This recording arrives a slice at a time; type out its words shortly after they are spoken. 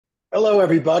Hello,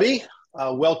 everybody.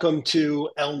 Welcome to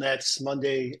ELNET's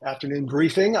Monday afternoon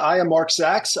briefing. I am Mark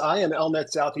Sachs. I am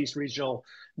ELNET Southeast Regional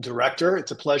Director.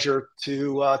 It's a pleasure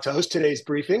to host today's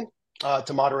briefing,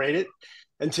 to moderate it.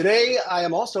 And today I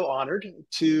am also honored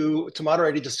to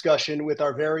moderate a discussion with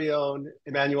our very own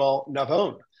Emmanuel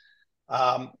Navon.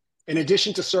 In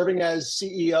addition to serving as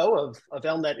CEO of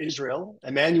ELNET-Israel,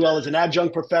 Emmanuel is an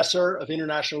adjunct professor of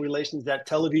international relations at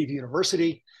Tel Aviv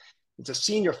University. He's a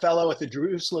senior fellow at the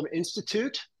Jerusalem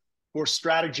Institute for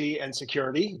Strategy and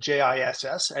Security,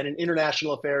 JISS, and an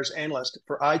international affairs analyst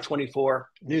for I-24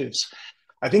 News.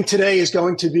 I think today is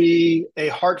going to be a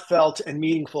heartfelt and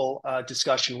meaningful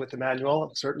discussion with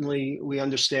Emmanuel. Certainly, we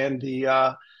understand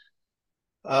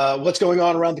what's going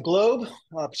on around the globe,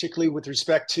 particularly with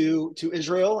respect to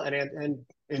Israel and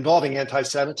involving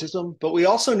anti-Semitism. But we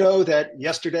also know that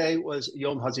yesterday was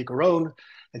Yom HaZikaron,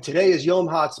 and today is Yom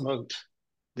Haatzmaut,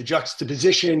 the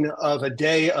juxtaposition of a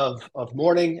day of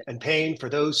mourning and pain for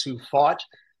those who fought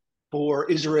for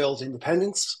Israel's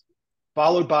independence,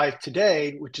 followed by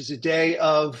today, which is a day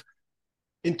of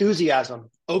enthusiasm,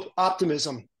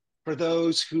 optimism for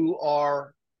those who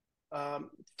are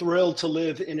thrilled to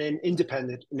live in an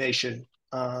independent nation,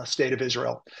 state of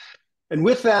Israel. And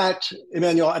with that,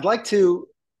 Emmanuel, I'd like to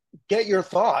get your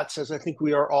thoughts, as I think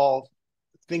we are all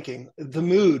thinking, the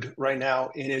mood right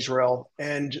now in Israel,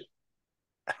 and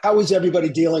how is everybody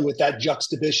dealing with that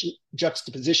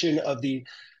juxtaposition of the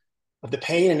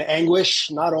pain and anguish,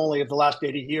 not only of the last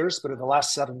 80 years, but of the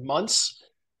last 7 months,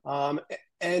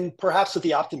 and perhaps with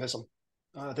the optimism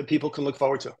that people can look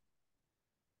forward to?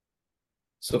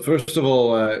 So first of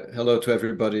all, hello to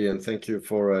everybody, and thank you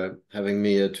for having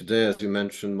me today. As you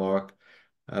mentioned, Mark,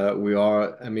 we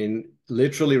are,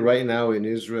 literally right now in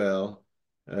Israel,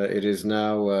 it is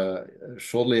now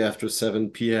shortly after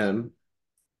 7 p.m.,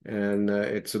 and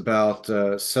it's about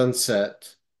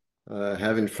sunset.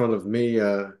 Have in front of me,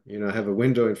 I have a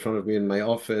window in front of me in my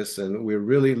office, and we're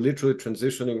really literally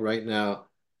transitioning right now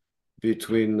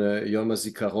between Yom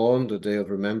HaZikaron, the Day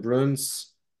of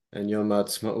Remembrance, and Yom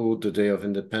Haatzmaut, the Day of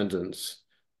Independence.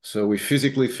 So we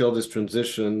physically feel this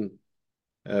transition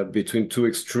between two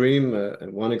extremes,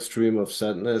 one extreme of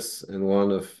sadness and one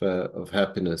of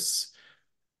happiness.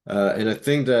 And I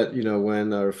think that,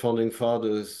 when our founding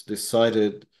fathers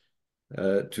decided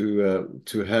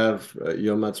to have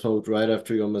Yom Haatzmaut right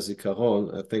after Yom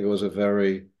HaZikaron, I think it was a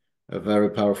very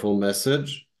powerful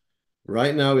message.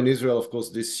 Right now in Israel, of course,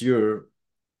 this year,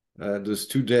 those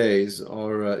 2 days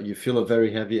are, you feel a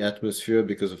very heavy atmosphere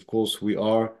because, of course, we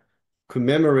are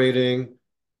commemorating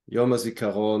Yom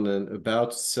HaZikaron and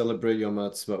about to celebrate Yom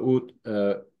Haatzmaut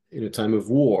in a time of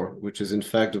war, which is in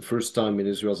fact the first time in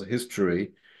Israel's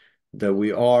history that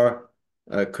we are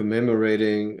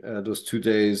commemorating those 2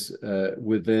 days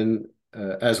within,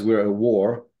 as we're a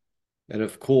war. And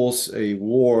of course, a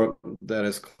war that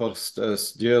has cost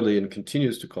us dearly and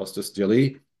continues to cost us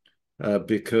dearly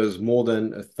because more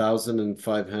than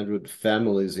 1,500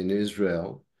 families in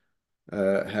Israel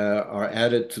are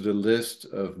added to the list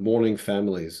of mourning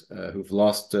families who've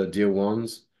lost dear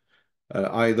ones,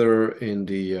 either in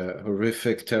the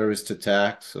horrific terrorist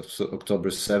attacks of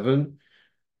October 7,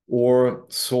 or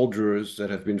soldiers that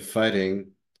have been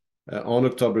fighting on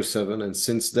October 7 and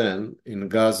since then in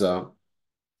Gaza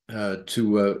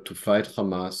to fight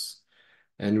Hamas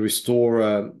and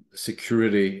restore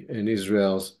security in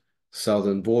Israel's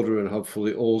southern border and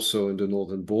hopefully also in the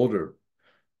northern border.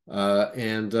 I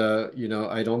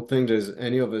don't think there's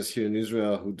any of us here in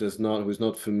Israel who's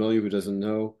not familiar, who doesn't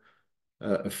know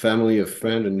a family, a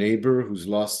friend, a neighbor who's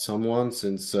lost someone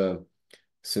since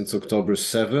October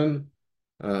 7.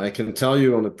 I can tell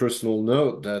you on a personal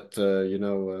note that,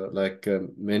 like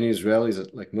many Israelis,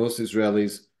 like most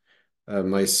Israelis,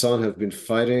 my son have been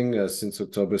fighting since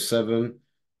October 7.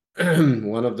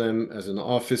 One of them as an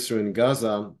officer in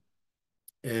Gaza.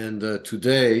 And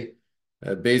today,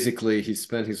 basically, he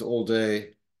spent his whole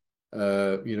day,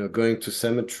 going to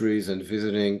cemeteries and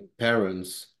visiting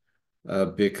parents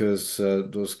because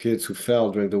those kids who fell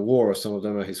during the war, some of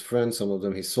them are his friends, some of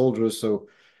them his soldiers. So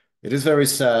it is very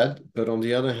sad, but on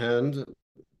the other hand,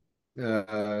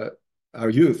 our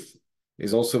youth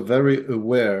is also very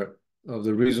aware of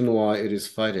the reason why it is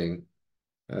fighting.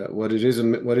 What is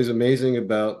amazing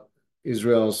about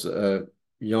Israel's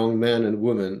young men and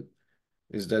women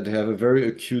is that they have a very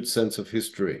acute sense of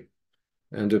history,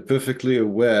 and they're perfectly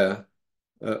aware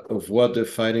of what they're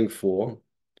fighting for.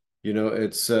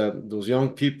 It's those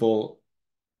young people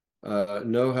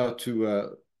know how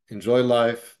to enjoy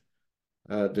life.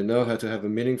 They know how to have a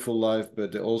meaningful life,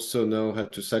 but they also know how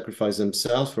to sacrifice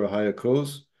themselves for a higher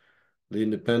cause, the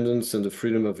independence and the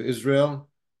freedom of Israel.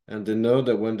 and they know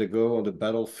that when they go on the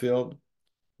battlefield,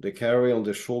 they carry on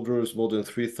their shoulders more than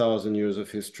 3,000 years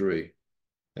of history.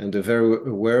 And they're very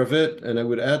aware of it. And I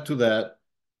would add to that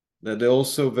they're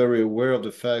also very aware of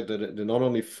the fact that they're not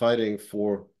only fighting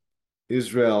for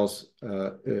Israel's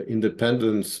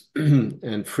independence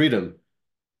and freedom,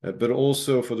 but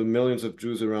also for the millions of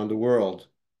Jews around the world.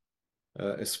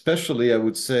 Especially, I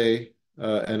would say,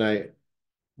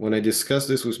 when I discuss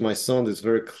this with my son, it's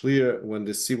very clear when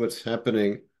they see what's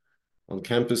happening on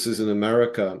campuses in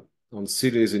America, on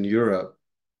cities in Europe.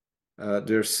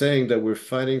 They're saying that we're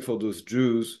fighting for those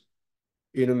Jews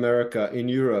in America, in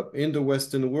Europe, in the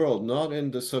Western world, not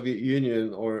in the Soviet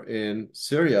Union or in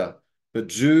Syria, but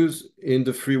Jews in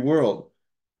the free world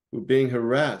who are being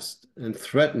harassed and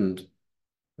threatened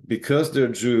because they're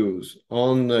Jews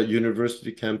on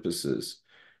university campuses,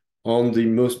 on the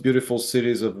most beautiful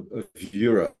cities of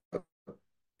Europe.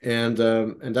 And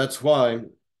that's why,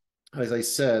 as I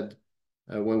said,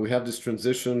 when we have this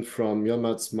transition from Yom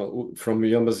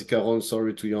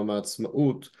HaZikaron, to Yom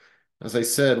Haatzmaut, as I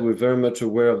said, we're very much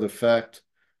aware of the fact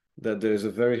that there's a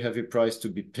very heavy price to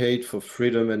be paid for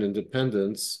freedom and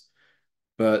independence,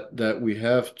 but that we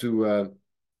have to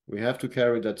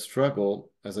carry that struggle,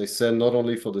 as I said, not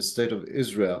only for the state of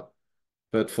Israel,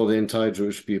 but for the entire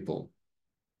Jewish people.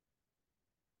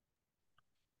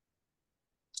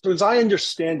 So, as I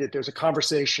understand it, there's a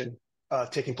conversation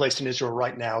taking place in Israel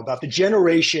right now about the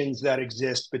generations that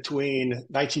exist between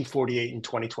 1948 and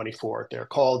 2024. They're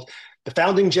called the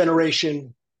founding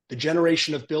generation, the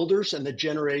generation of builders, and the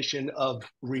generation of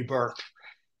rebirth.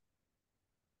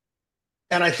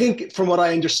 And I think, from what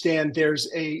I understand, there's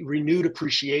a renewed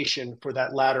appreciation for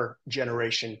that latter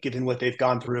generation, given what they've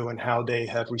gone through and how they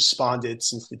have responded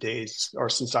since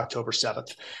October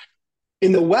 7th.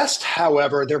 In the West,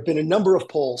 however, there have been a number of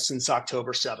polls since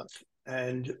October 7th.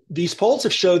 And these polls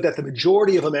have showed that the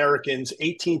majority of Americans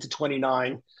 18 to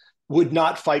 29 would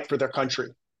not fight for their country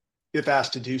if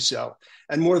asked to do so.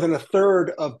 And more than a third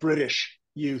of British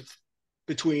youth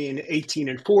between 18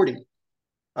 and 40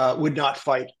 would not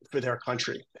fight for their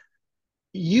country.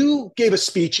 You gave a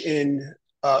speech in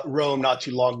Rome not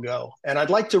too long ago, and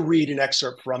I'd like to read an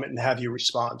excerpt from it and have you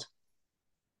respond.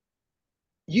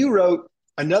 You wrote,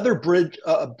 "Another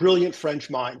brilliant French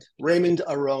mind, Raymond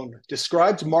Aron,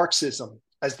 described Marxism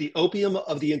as the opium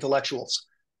of the intellectuals.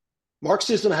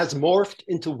 Marxism has morphed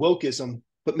into wokeism,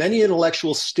 but many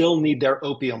intellectuals still need their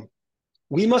opium.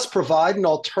 We must provide an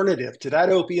alternative to that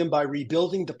opium by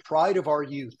rebuilding the pride of our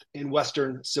youth in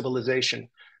Western civilization.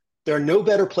 There are no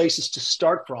better places to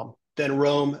start from than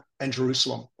Rome and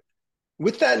Jerusalem."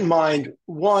 With that in mind,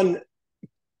 one,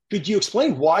 could you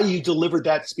explain why you delivered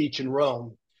that speech in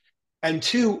Rome? And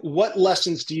two, what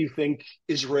lessons do you think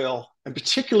Israel, and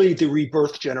particularly the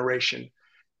rebirth generation,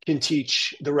 can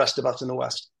teach the rest of us in the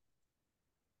West?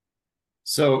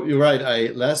 So you're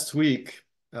right. Last week,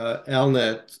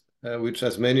 ELNET, which,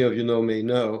 as many of you may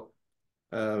know,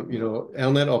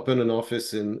 ELNET opened an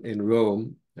office in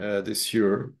Rome this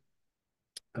year.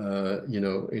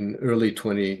 In early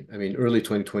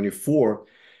 2024.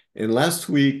 And last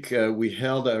week, we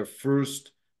held our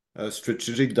first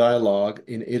strategic dialogue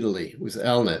in Italy with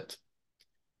ELNET.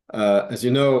 As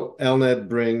you know, ELNET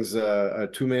brings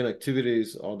two main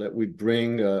activities are that we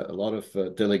bring a lot of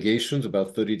delegations,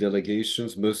 about 30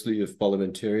 delegations, mostly of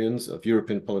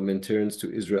European parliamentarians to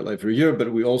Israel every year,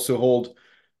 but we also hold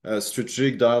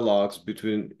strategic dialogues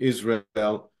between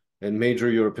Israel and major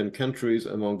European countries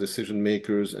among decision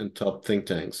makers and top think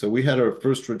tanks. So we had our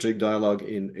first strategic dialogue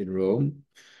in Rome,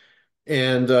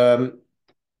 and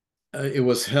it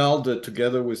was held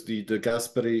together with the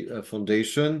Diaspora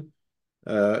Foundation.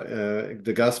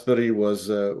 Diaspora was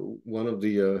one of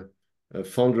the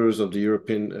founders of the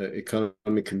European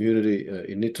Economic Community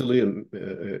in Italy,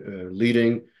 a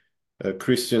leading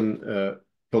Christian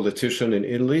politician in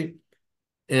Italy.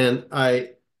 And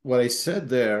what I said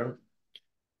there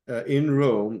in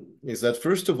Rome is that,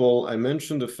 first of all, I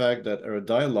mentioned the fact that our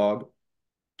dialogue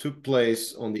took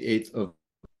place on the 8th of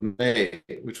May,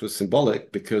 which was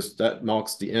symbolic because that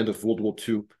marks the end of World War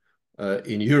II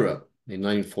in Europe in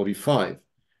 1945.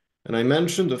 And I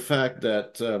mentioned the fact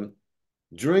that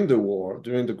during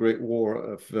the Great War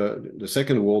of the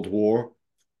Second World War,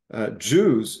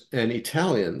 Jews and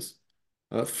Italians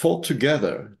fought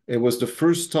together. It was the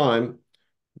first time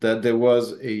that there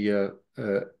was a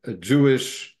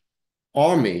Jewish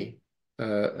army,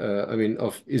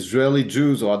 of Israeli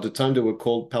Jews, or at the time they were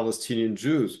called Palestinian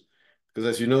Jews, because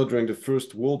as you know, during the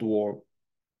First World War,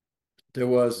 there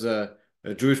was a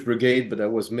Jewish brigade, but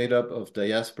that was made up of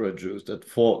diaspora Jews that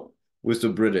fought with the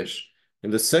British.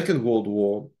 In the Second World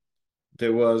War,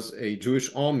 there was a Jewish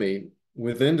army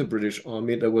within the British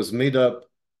Army that was made up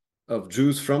of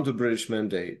Jews from the British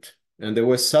Mandate, and they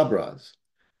were sabras.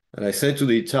 And I said to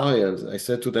the Italians, I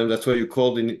said to them, that's why you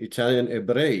called in Italian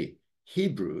Ebrei,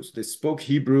 Hebrews. They spoke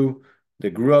Hebrew, they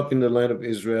grew up in the land of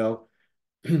Israel,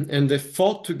 and they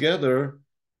fought together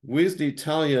with the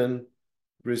Italian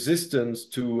resistance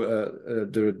to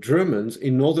the Germans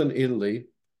in northern Italy.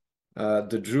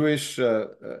 The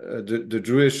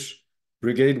Jewish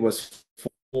brigade was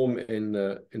formed in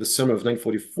the summer of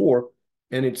 1944,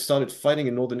 and it started fighting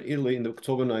in northern Italy in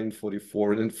October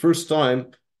 1944. And the first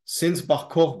time since Bar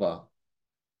Kokhba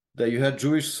that you had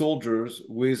Jewish soldiers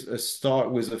with a star,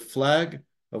 with a flag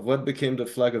of what became the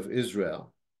flag of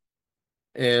Israel.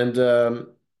 And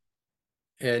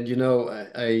you know,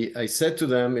 I said to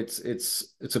them,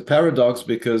 it's a paradox,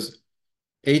 because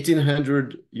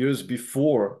 1800 years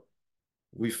before,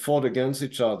 we fought against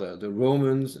each other, the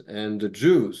Romans and the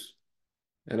Jews.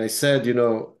 And I said, you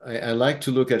know, I like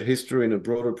to look at history in a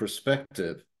broader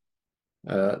perspective.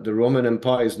 The Roman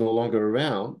Empire is no longer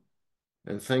around,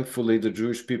 and thankfully the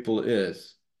Jewish people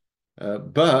is.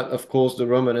 But of course, the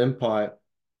Roman Empire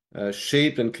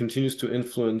shaped and continues to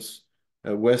influence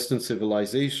Western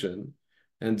civilization.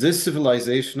 And this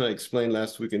civilization, I explained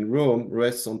last week in Rome,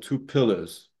 rests on two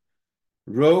pillars: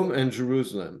 Rome and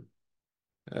Jerusalem.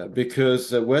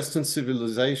 Because Western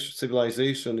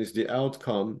civilization is the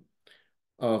outcome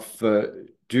of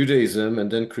Judaism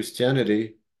and then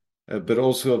Christianity, but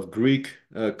also of Greek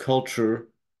culture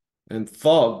and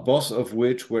thought, both of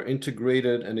which were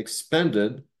integrated and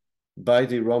expanded by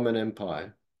the Roman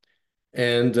Empire.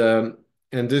 And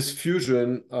this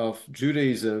fusion of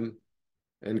Judaism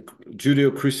and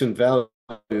Judeo-Christian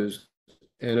values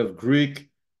and of Greek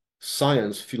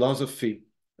science, philosophy,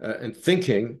 and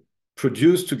thinking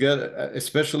produced together,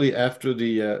 especially after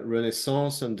the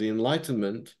Renaissance and the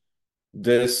Enlightenment,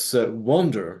 this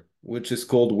wonder, which is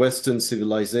called Western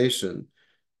civilization,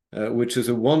 which is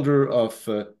a wonder of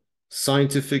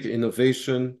scientific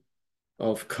innovation,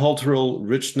 of cultural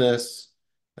richness,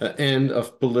 and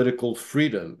of political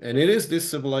freedom. And it is this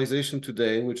civilization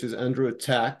today which is under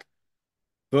attack,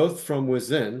 both from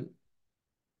within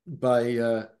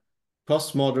by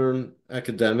postmodern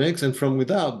academics and from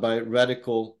without by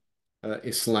radical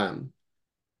Islam.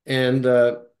 And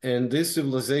this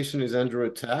civilization is under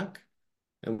attack.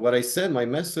 And what I said, my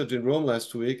message in Rome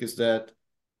last week, is that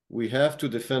we have to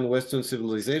defend Western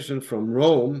civilization from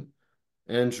Rome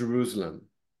and Jerusalem.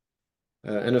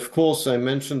 And of course, I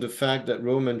mentioned the fact that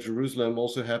Rome and Jerusalem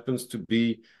also happens to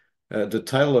be the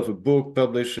title of a book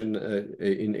published in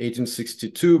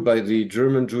 1862 by the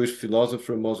German Jewish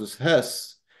philosopher Moses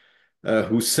Hess,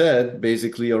 who said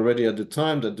basically already at the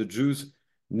time that the Jews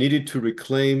needed to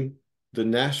reclaim the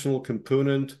national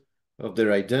component of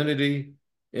their identity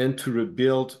and to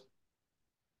rebuild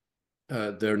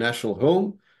their national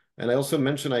home. And I also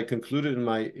mentioned, I concluded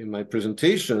in my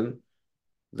presentation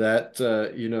that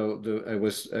you know, I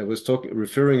was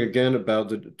referring again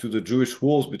about to the Jewish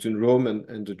wars between Rome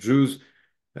and the Jews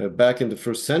back in the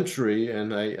first century,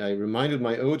 and I reminded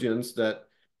my audience that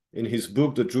in his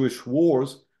book The Jewish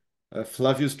Wars,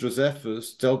 Flavius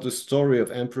Josephus tells the story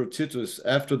of Emperor Titus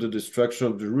after the destruction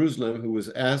of Jerusalem, who was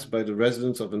asked by the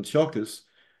residents of Antioch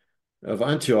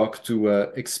to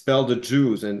expel the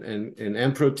Jews, and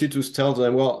Emperor Titus tells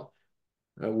them, well,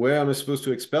 where am I supposed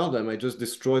to expel them? I just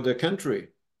destroyed their country.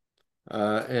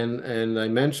 And I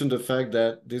mentioned the fact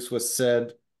that this was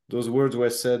said, those words were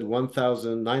said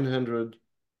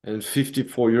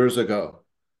 1,954 years ago.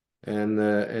 And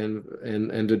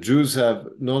the Jews have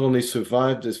not only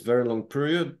survived this very long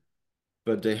period,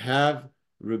 but they have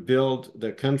rebuilt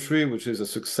their country, which is a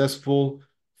successful,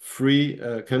 free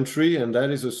country, and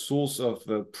that is a source of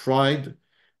pride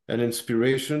and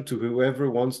inspiration to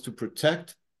whoever wants to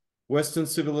protect Western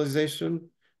civilization,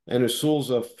 and a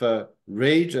source of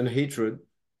rage and hatred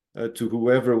to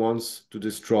whoever wants to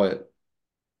destroy it.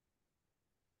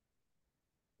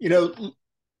 You know,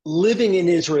 living in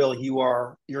Israel,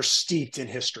 you're steeped in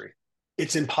history.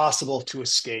 It's impossible to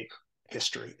escape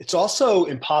history. It's also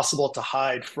impossible to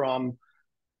hide from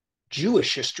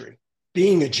Jewish history,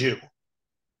 being a Jew.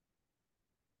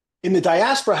 In the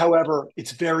diaspora, however,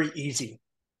 it's very easy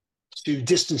to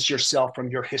distance yourself from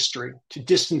your history, to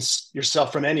distance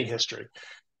yourself from any history.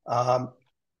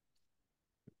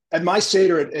 At my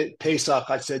Seder at Pesach,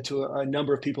 I said to a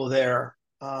number of people there,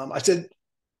 I said,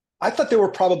 I thought there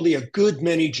were probably a good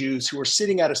many Jews who were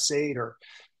sitting at a Seder,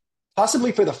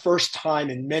 possibly for the first time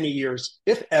in many years,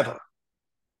 if ever,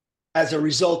 as a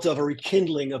result of a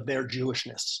rekindling of their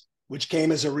Jewishness, which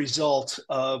came as a result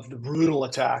of the brutal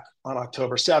attack on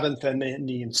October 7th and then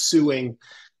the ensuing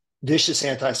vicious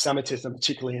anti-Semitism,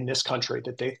 particularly in this country,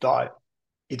 that they thought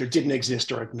either didn't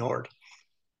exist or ignored.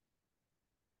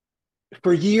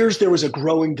 For years, there was a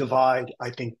growing divide,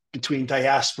 I think, between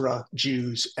diaspora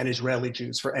Jews and Israeli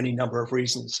Jews for any number of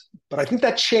reasons. But I think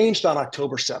that changed on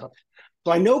October 7th.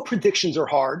 So I know predictions are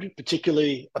hard,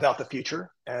 particularly about the future,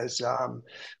 as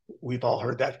we've all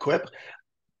heard that quip.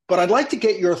 But I'd like to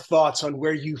get your thoughts on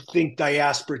where you think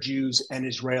diaspora Jews and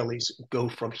Israelis go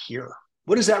from here.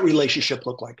 What does that relationship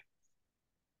look like?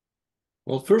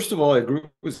 Well, first of all, I agree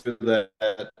with you that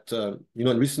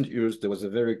in recent years there was a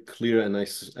very clear and I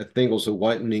think also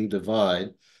widening divide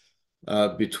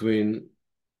between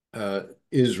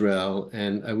Israel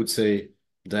and I would say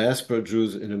diaspora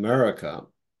Jews in America,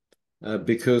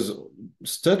 because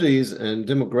studies and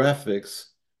demographics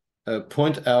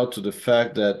point out to the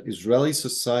fact that Israeli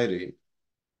society,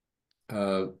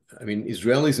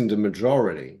 Israelis in the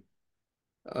majority,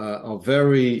 are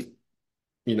very,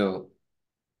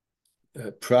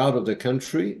 proud of the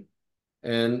country,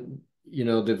 and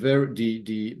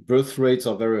the birth rates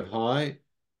are very high.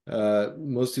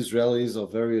 Most Israelis are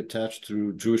very attached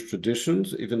to Jewish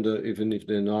traditions, even if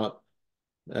they're not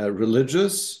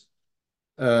religious.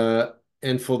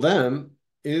 And for them,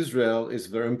 Israel is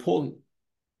very important.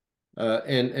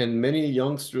 And many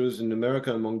youngsters in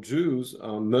America among Jews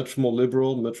are much more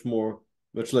liberal, much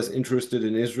less interested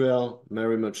in Israel,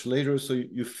 marry much later. So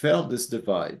you felt this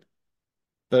divide.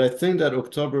 But I think that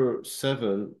October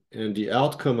 7 and the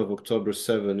outcome of October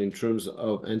 7 in terms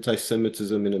of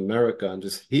anti-Semitism in America and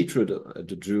this hatred of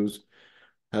the Jews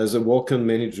has awoken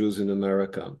many Jews in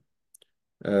America.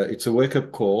 It's a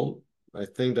wake-up call. I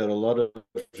think that a lot of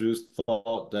Jews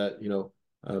thought that,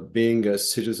 being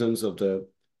citizens of the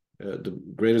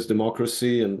greatest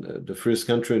democracy and the freest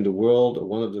country in the world, or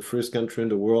one of the freest countries in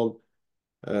the world,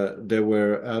 they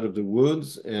were out of the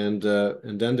woods, and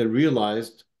then they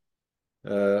realized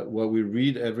what we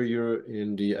read every year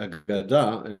in the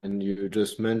Agadah, and you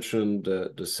just mentioned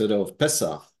the Seder of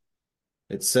Pesach.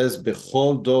 It says,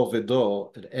 Bechol dor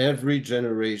vedor, at every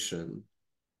generation,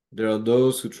 there are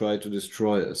those who try to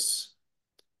destroy us.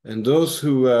 And those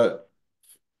who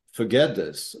forget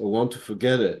this or want to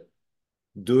forget it,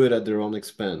 do it at their own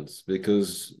expense.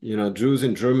 Because, Jews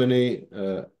in Germany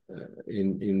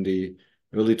in the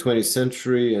early 20th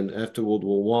century and after World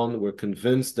War I were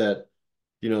convinced that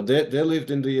they lived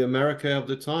in the America of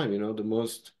the time, the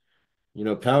most,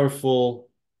 powerful,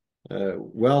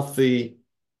 wealthy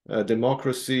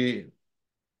democracy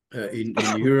in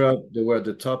Europe. They were at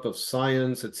the top of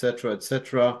science, etc.,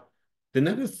 etc. They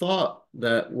never thought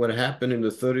that what happened in the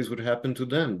 30s would happen to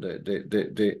them.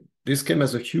 This came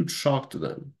as a huge shock to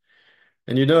them.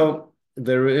 And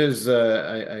there is,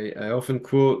 I often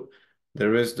quote,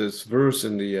 there is this verse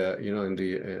in the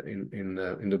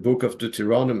in the book of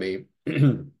Deuteronomy,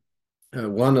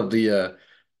 one of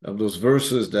those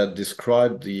verses that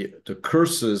describe the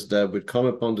curses that would come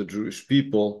upon the Jewish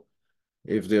people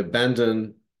if they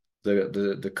abandon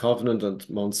the covenant on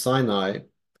Mount Sinai.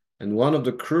 And one of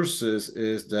the curses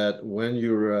is that when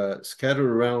you're scattered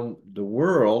around the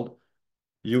world,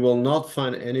 you will not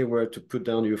find anywhere to put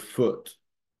down your foot.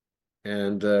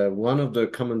 And one of the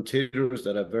commentators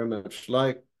that I very much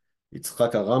like,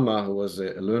 Yitzhak Arama, who was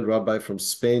a learned rabbi from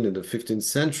Spain in the 15th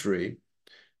century,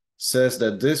 says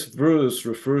that this verse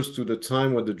refers to the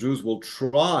time when the Jews will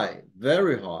try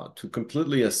very hard to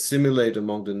completely assimilate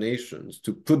among the nations,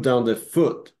 to put down their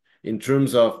foot in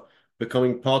terms of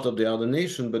becoming part of the other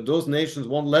nation, but those nations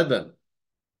won't let them.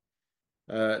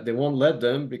 They won't let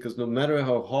them because no matter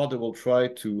how hard they will try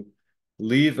to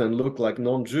live and look like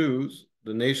non-Jews,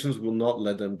 the nations will not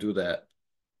let them do that.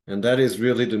 And that is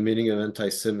really the meaning of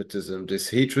anti-Semitism, this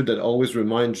hatred that always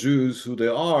reminds Jews who they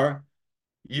are,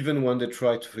 even when they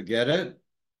try to forget it,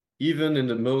 even in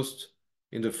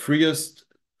the freest,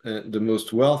 the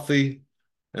most wealthy,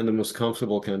 and the most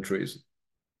comfortable countries.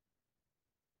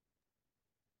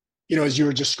 As you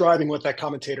were describing what that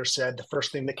commentator said, the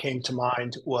first thing that came to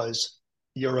mind was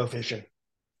Eurovision,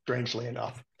 strangely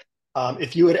enough.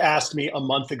 If you had asked me a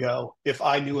month ago if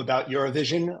I knew about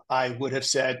Eurovision, I would have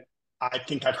said, I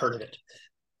think I've heard of it.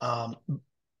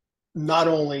 Not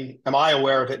only am I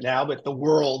aware of it now, but the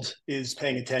world is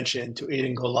paying attention to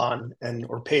Eden Golan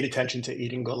or paid attention to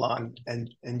Eden Golan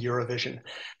and Eurovision.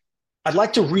 I'd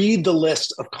like to read the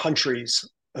list of countries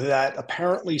that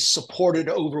apparently supported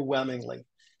overwhelmingly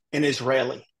an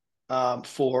Israeli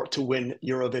to win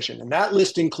Eurovision. And that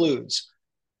list includes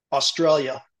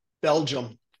Australia,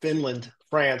 Belgium, Finland,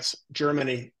 France,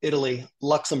 Germany, Italy,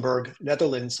 Luxembourg,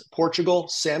 Netherlands, Portugal,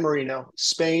 San Marino,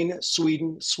 Spain,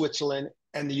 Sweden, Switzerland,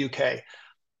 and the UK.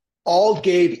 All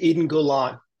gave Eden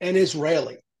Golan, an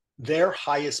Israeli, their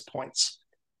highest points.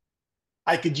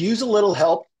 I could use a little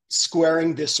help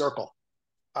squaring this circle.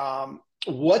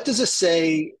 What does it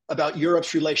say about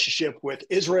Europe's relationship with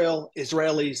Israel,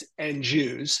 Israelis, and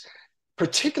Jews,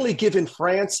 particularly given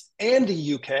France and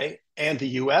the UK and the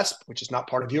US, which is not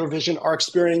part of Eurovision, are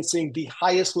experiencing the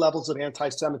highest levels of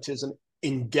anti-Semitism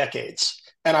in decades,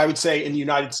 and I would say in the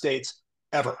United States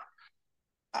ever?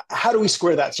 How do we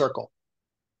square that circle?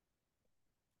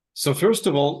 So first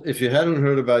of all, if you hadn't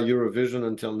heard about Eurovision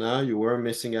until now, you were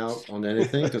missing out on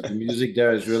anything because the music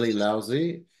there is really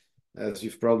lousy. As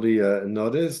you've probably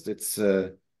noticed, it's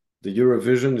the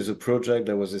Eurovision is a project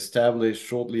that was established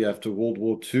shortly after World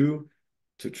War II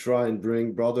to try and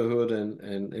bring brotherhood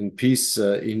and peace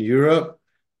in Europe.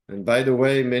 And by the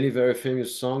way, many very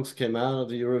famous songs came out of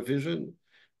the Eurovision,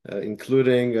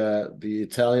 including the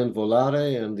Italian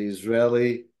Volare and the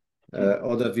Israeli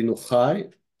Oda Vinu Chai.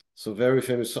 So very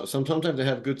famous. Sometimes they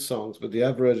have good songs, but the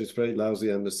average is very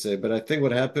lousy, I must say. But I think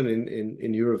what happened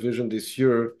in Eurovision this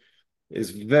year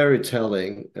is very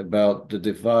telling about the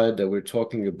divide that we're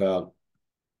talking about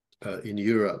in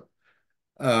Europe.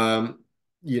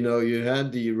 You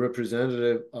had the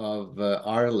representative of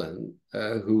Ireland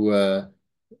who, I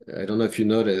don't know if you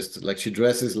noticed, like she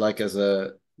dresses like as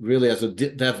a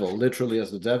devil, literally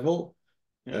as the devil,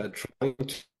 trying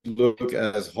to look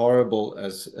as horrible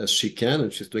as she can,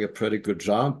 and she's doing a pretty good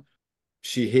job.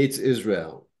 She hates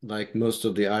Israel, like most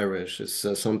of the Irish.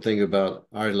 It's something about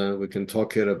Ireland. We can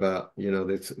talk it about,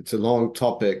 it's a long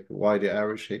topic, why the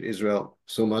Irish hate Israel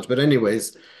so much. But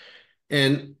anyways,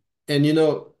 and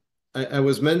I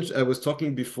was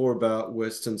talking before about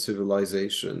Western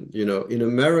civilization. In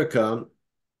America,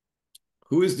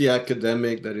 who is the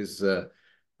academic that is, of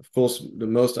course, the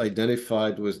most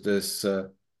identified with this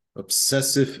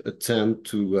obsessive attempt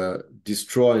to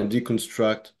destroy and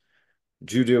deconstruct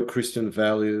Judeo-Christian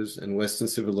values and Western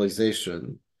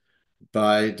civilization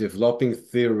by developing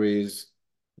theories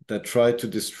that try to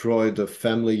destroy the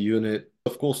family unit?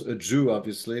 Of course, a Jew,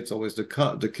 obviously, it's always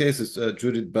the case is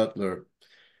Judith Butler.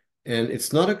 And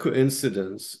it's not a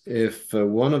coincidence if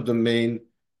one of the main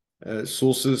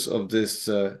sources of this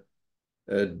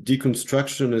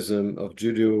deconstructionism of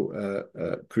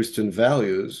Judeo-Christian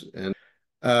values, and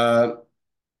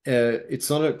it's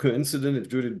not a coincidence if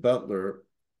Judith Butler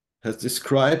has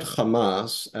described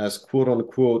Hamas as, quote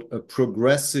unquote, a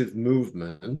progressive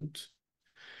movement,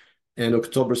 and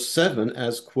October 7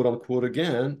 as, quote unquote,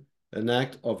 again, an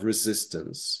act of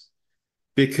resistance.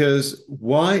 Because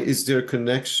why is there a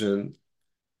connection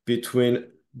between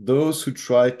those who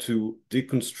try to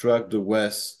deconstruct the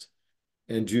West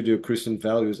and Judeo-Christian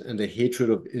values and the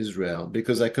hatred of Israel?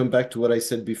 Because I come back to what I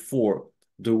said before.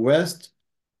 The West,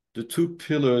 the two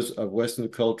pillars of Western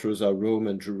cultures are Rome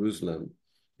and Jerusalem.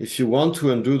 If you want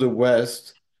to undo the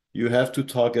West, you have to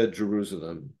target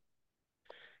Jerusalem.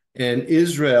 And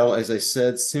Israel, as I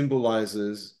said,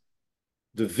 symbolizes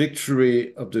the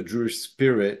victory of the Jewish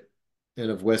spirit and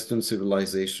of Western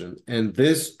civilization. And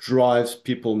this drives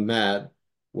people mad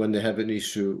when they have an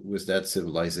issue with that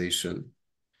civilization.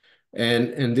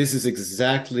 And this is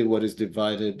exactly what has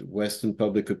divided Western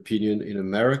public opinion in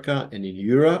America and in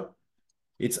Europe.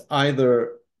 It's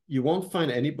either you won't find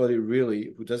anybody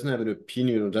really who doesn't have an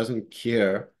opinion or doesn't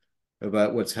care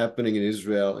about what's happening in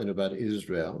Israel and about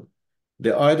Israel.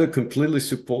 They either completely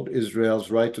support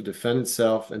Israel's right to defend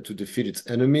itself and to defeat its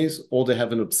enemies, or they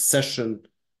have an obsession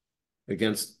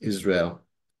against Israel,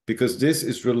 because this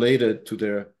is related to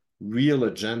their real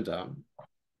agenda.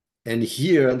 And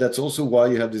here, that's also why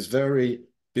you have this very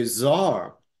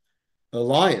bizarre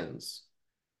alliance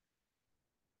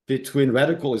between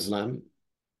radical Islam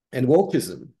and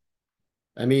wokeism.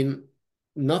 I mean,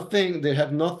 they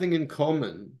have nothing in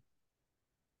common,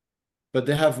 but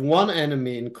they have one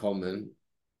enemy in common,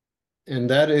 and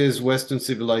that is Western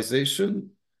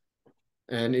civilization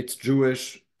and its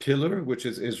Jewish pillar, which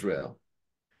is Israel.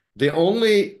 They're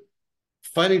only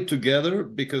fighting together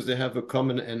because they have a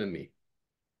common enemy.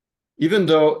 Even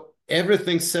though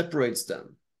everything separates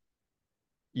them,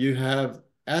 you have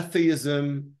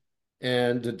atheism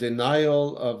and the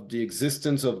denial of the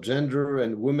existence of gender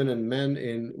and women and men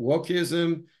in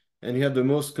wokeism, and you have the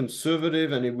most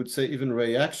conservative and I would say even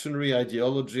reactionary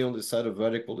ideology on the side of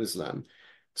radical Islam.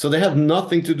 So they have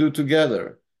nothing to do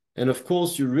together. And of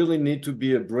course, you really need to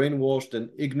be a brainwashed and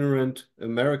ignorant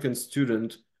American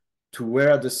student to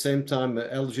wear at the same time an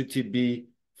LGTB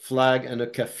flag and a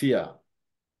keffiyeh.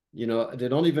 They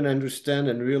don't even understand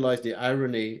and realize the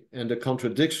irony and the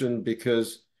contradiction,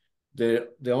 because the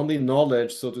only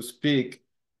knowledge, so to speak,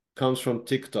 comes from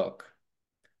TikTok.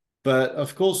 But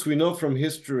of course, we know from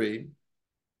history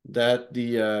that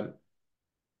the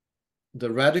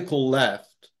the radical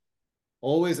left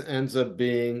always ends up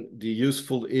being the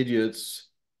useful idiots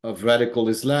of radical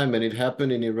Islam. And it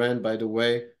happened in Iran, by the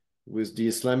way, with the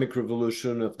Islamic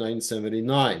Revolution of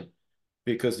 1979,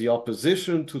 because the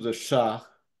opposition to the Shah,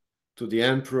 to the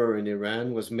emperor in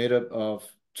Iran, was made up of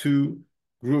two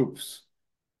groups,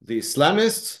 the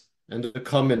Islamists and the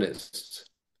communists.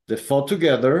 They fought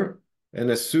together, and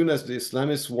as soon as the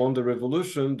Islamists won the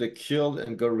revolution, they killed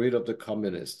and got rid of the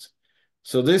communists.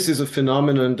 So this is a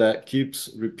phenomenon that keeps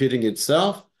repeating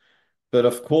itself. But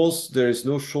of course, there is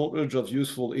no shortage of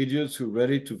useful idiots who are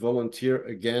ready to volunteer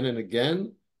again and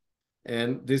again.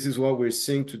 And this is what we're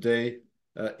seeing today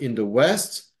in the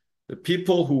West. The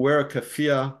people who wear a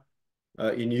keffiyeh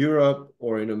in Europe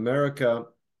or in America,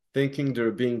 thinking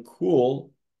they're being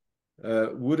cool,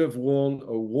 would have won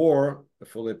a war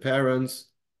for their parents,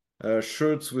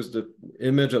 shirts with the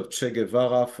image of Che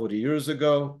Guevara 40 years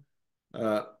ago.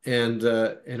 And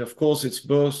of course, it's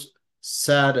both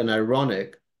sad and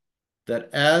ironic that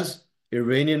as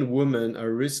Iranian women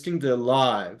are risking their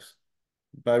lives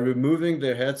by removing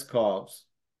their headscarves,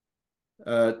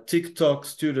 TikTok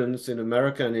students in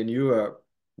America and in Europe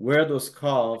wear those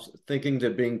scarves thinking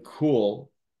they're being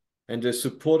cool, and they're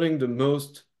supporting the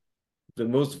most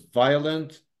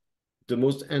violent, the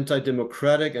most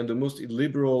anti-democratic, and the most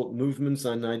illiberal movements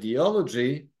and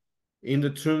ideology in the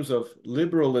terms of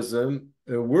liberalism,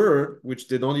 a word which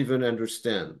they don't even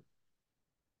understand.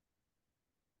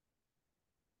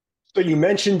 So you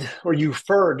mentioned, or you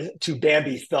referred to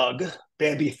Bambi Thug.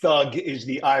 Bambi Thug is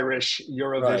the Irish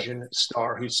Eurovision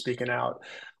star who's speaking out.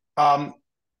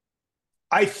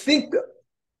 I think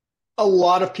a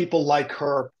lot of people like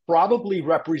her probably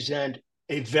represent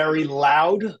a very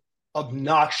loud,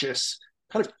 obnoxious,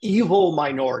 kind of evil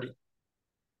minority.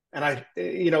 And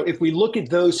if we look at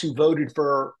those who voted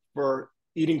for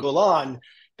Eden Golan,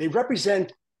 they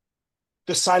represent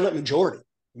the silent majority.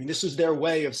 I mean, this is their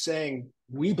way of saying,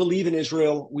 we believe in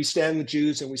Israel, we stand with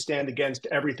Jews, and we stand against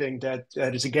everything that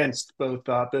is against both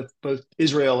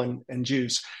Israel and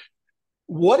Jews.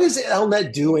 What is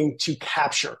ELNET doing to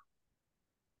capture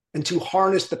and to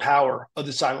harness the power of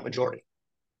the silent majority?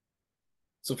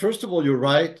 So first of all, you're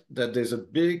right that there's a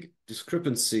big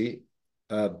discrepancy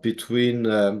between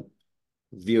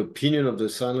the opinion of the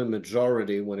silent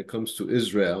majority when it comes to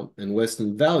Israel and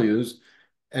Western values,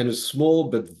 and a small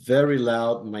but very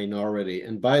loud minority.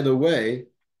 And by the way,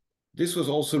 this was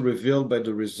also revealed by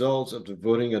the results of the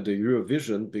voting at the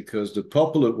Eurovision, because the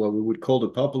popular, what we would call the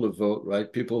popular vote,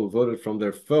 right? People who voted from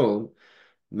their phone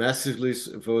massively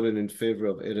voted in favor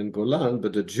of Eden Golan,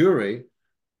 but the jury,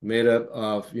 made up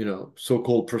of,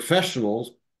 so-called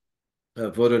professionals,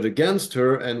 voted against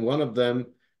her, and one of them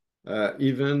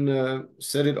even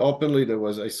said it openly.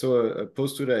 I saw a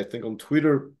post today, I think on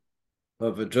Twitter,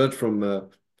 of a judge from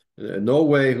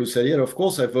Norway who said, yeah, of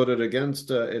course I voted against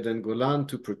Eden Golan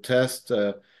to protest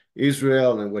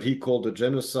Israel and what he called a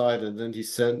genocide, and then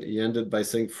he ended by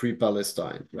saying free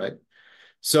Palestine, right?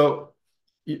 So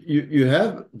you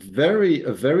have a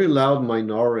very loud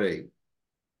minority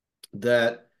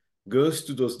that goes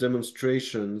to those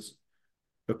demonstrations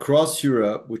across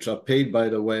Europe, which are paid, by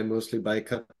the way, mostly by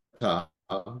Qatar.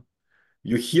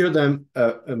 You hear them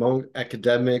among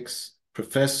academics,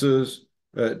 professors,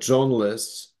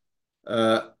 journalists,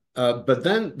 but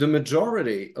then the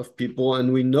majority of people,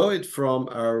 and we know it from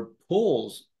our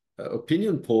polls,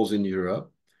 opinion polls in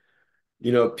Europe,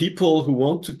 people who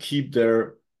want to keep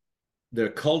their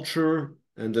culture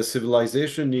and the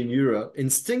civilization in Europe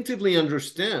instinctively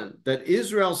understand that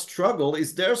Israel's struggle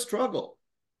is their struggle.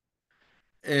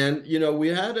 And we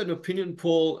had an opinion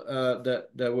poll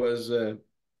that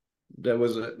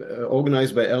was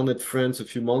organized by ELNET France a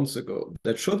few months ago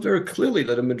that showed very clearly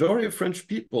that a majority of French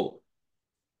people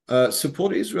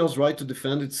support Israel's right to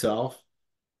defend itself,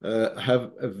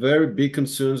 have very big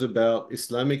concerns about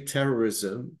Islamic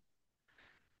terrorism.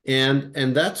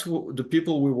 And that's the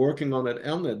people we're working on at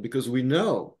ELNET, because we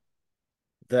know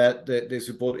that they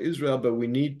support Israel, but we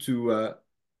need to,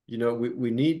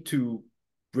 we need to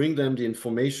bring them the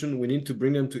information. We need to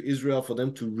bring them to Israel for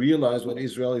them to realize what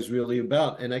Israel is really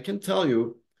about. And I can tell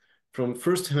you from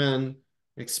firsthand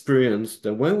experience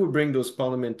that when we bring those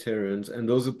parliamentarians and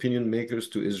those opinion makers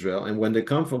to Israel, and when they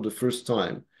come for the first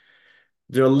time,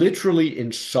 they're literally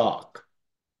in shock.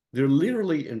 They're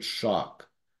literally in shock.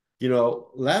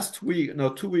 Last week, no,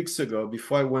 2 weeks ago,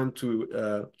 before I went to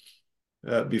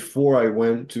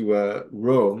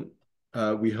Rome,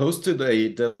 we hosted a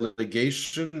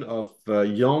delegation of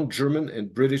young German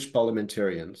and British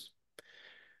parliamentarians.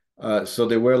 So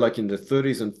they were like in the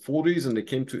 30s and 40s, and they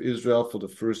came to Israel for the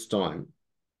first time.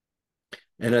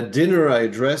 And at dinner, I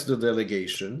addressed the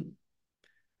delegation,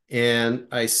 And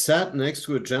I sat next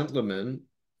to a gentleman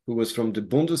who was from the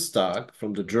Bundestag,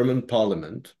 from the German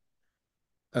parliament.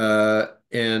 He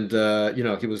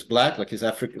was black, like he's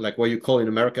African, like what you call in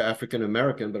America African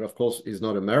American, but of course he's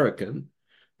not American.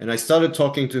 And I started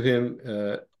talking to him,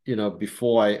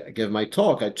 before I gave my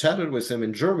talk. I chatted with him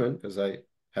in German because I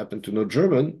happen to know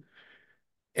German.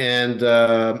 And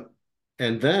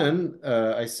then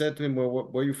I said to him, well,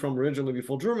 where are you from originally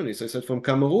before Germany? So I said, from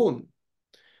Cameroon.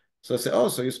 So I said, oh,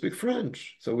 so you speak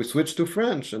French. So we switched to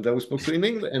French, and then we spoke to in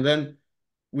English. And then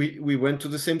we went to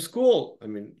the same school. I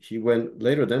mean, he went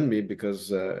later than me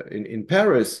because in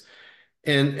Paris.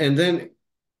 And then,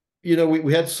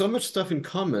 we had so much stuff in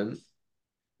common.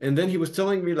 And then he was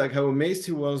telling me like how amazed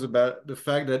he was about the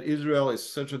fact that Israel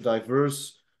is such a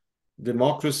diverse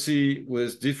democracy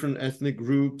with different ethnic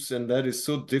groups, and that is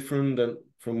so different than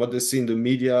from what they see in the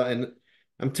media. And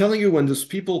I'm telling you, when those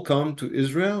people come to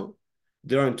Israel,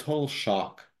 they're in total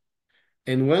shock.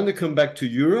 And when they come back to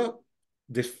Europe,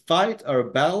 they fight our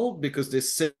battle because they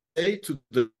say to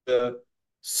the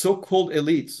so-called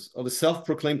elites or the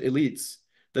self-proclaimed elites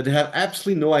that they have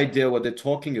absolutely no idea what they're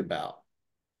talking about.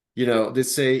 They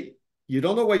say, you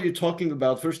don't know what you're talking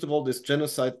about. First of all, this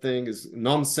genocide thing is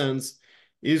nonsense.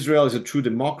 Israel is a true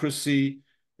democracy,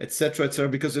 etc.,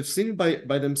 because they've seen it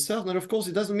by themselves. And of course,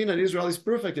 it doesn't mean that Israel is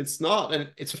perfect. It's not. And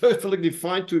it's perfectly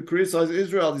fine to criticize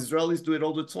Israel. The Israelis do it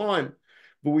all the time.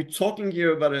 But we're talking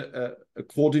here about a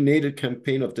coordinated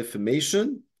campaign of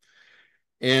defamation.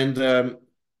 And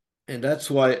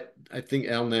that's why I think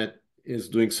ELNET is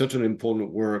doing such an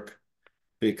important work,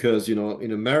 because,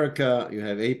 in America, you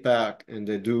have AIPAC, and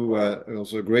they do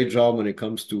also a great job when it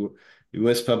comes to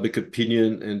US public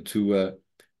opinion and to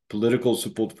political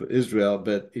support for Israel.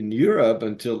 But in Europe,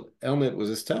 until ELNET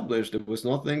was established, there was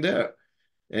nothing there.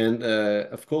 And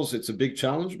of course, it's a big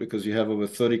challenge because you have over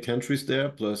 30 countries there,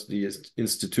 plus the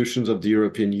institutions of the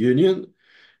European Union.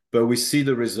 But we see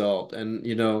the result. And,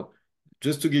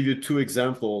 just to give you two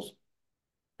examples,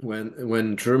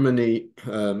 when Germany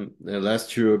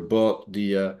last year bought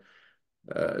the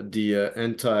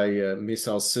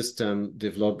anti-missile system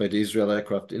developed by the Israel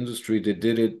aircraft industry, they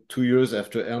did it 2 years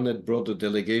after ELNET brought a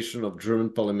delegation of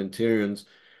German parliamentarians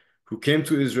who came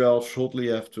to Israel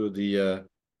shortly after the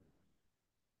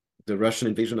Russian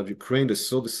invasion of Ukraine. They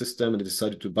saw the system and they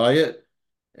decided to buy it.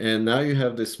 And now you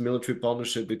have this military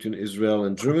partnership between Israel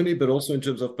and Germany, but also in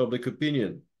terms of public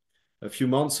opinion. A few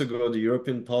months ago, the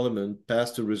European Parliament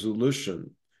passed a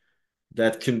resolution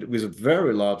that with a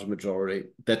very large majority,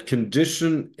 that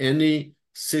conditioned any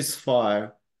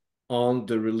ceasefire on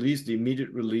the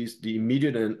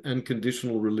immediate and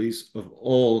unconditional release of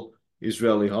all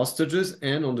Israeli hostages,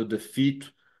 and on the defeat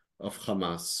of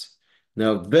Hamas.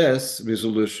 Now, this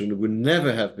resolution would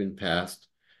never have been passed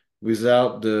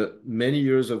without the many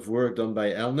years of work done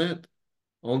by ELNET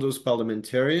on those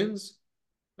parliamentarians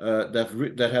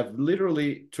that have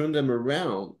literally turned them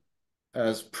around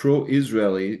as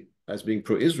pro-Israeli, as being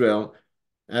pro-Israel,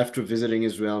 after visiting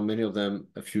Israel, many of them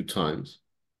a few times.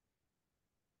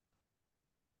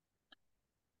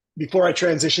 Before I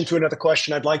transition to another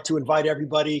question, I'd like to invite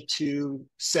everybody to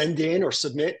send in or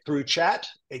submit through chat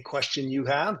a question you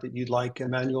have that you'd like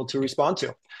Emmanuel to respond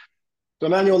to. So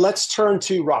Emmanuel, let's turn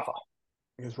to Rafah,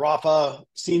 because Rafah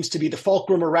seems to be the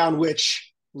fulcrum around which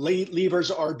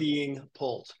levers are being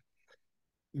pulled.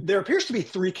 There appears to be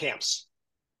three camps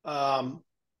of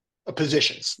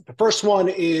positions. The first one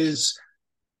is,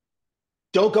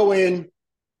 don't go in,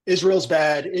 Israel's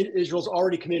bad, Israel's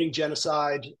already committing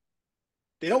genocide.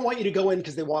 They don't want you to go in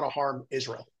because they want to harm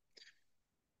Israel.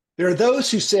 There are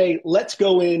those who say, let's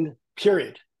go in,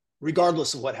 period,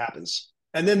 regardless of what happens.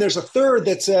 And then there's a third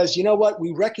that says, you know what,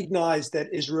 we recognize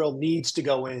that Israel needs to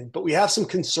go in, but we have some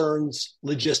concerns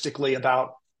logistically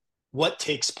about what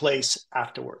takes place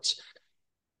afterwards.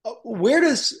 Where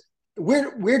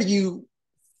do you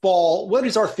fall? What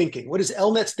is our thinking? What is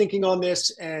ELNET's thinking on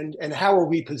this? And how are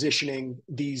we positioning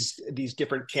these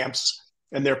different camps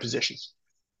and their positions?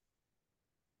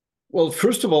 Well,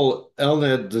 first of all,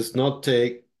 ELNET does not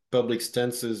take public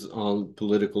stances on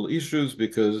political issues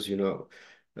because,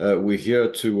 we're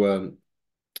here to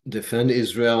defend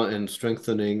Israel and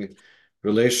strengthening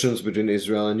relations between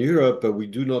Israel and Europe, but we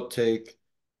do not take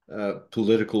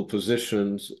political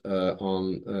positions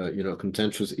on,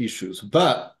 contentious issues.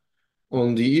 But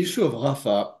on the issue of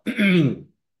Rafah,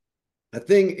 I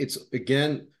think it's,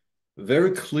 again,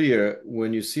 very clear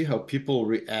when you see how people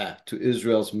react to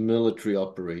Israel's military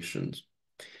operations.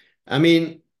 I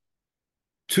mean,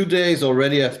 2 days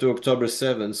already after October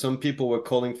 7th, some people were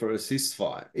calling for a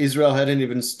ceasefire. Israel hadn't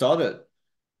even started,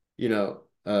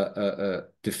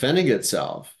 defending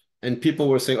itself. and people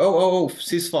were saying, oh,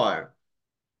 ceasefire.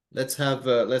 Let's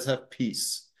have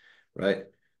peace, right?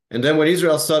 And then when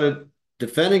Israel started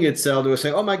defending itself, they were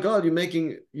saying, "Oh my God,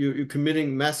 you're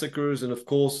committing massacres." And of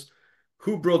course,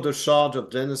 who brought the charge of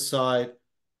genocide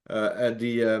at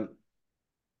the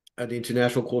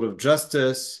International Court of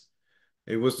Justice?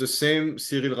 It was the same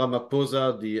Cyril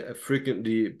Ramaphosa,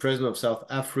 the president of South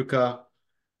Africa,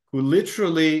 who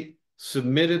literally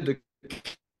submitted the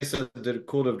case at the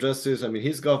Court of Justice. I mean,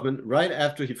 his government, right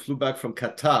after he flew back from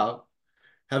Qatar,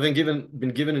 having been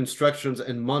given instructions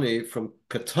and money from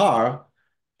Qatar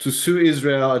to sue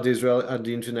Israel at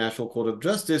the International Court of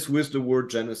Justice with the word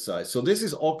genocide. So this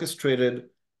is orchestrated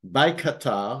by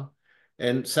Qatar,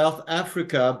 and South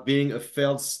Africa, being a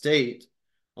failed state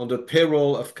on the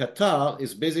payroll of Qatar,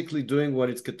 is basically doing what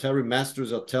its Qatari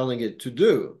masters are telling it to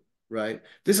do, right?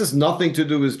 This has nothing to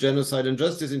do with genocide and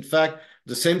justice. In fact,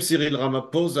 the same Cyril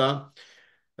Ramaphosa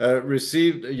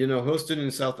received, hosted in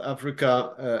South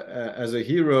Africa as a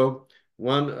hero,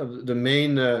 one of the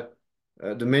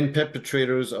main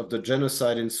perpetrators of the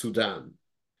genocide in Sudan.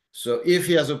 So if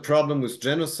he has a problem with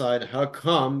genocide, how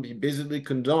come he basically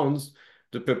condones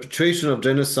the perpetration of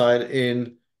genocide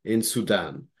in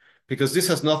Sudan? Because this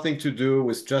has nothing to do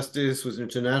with justice, with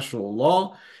international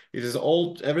law. It is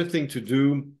everything to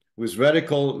do with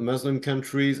radical Muslim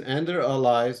countries and their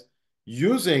allies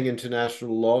using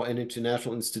international law and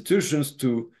international institutions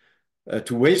to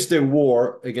wage their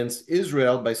war against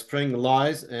Israel by spreading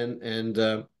lies and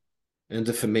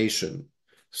defamation.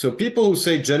 So people who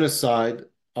say genocide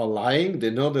are lying. They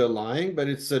know they're lying, but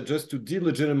it's just to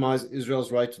delegitimize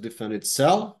Israel's right to defend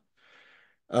itself.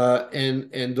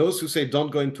 And those who say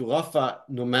don't go into Rafah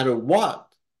no matter what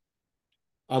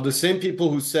are the same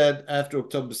people who said after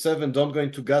October 7, don't go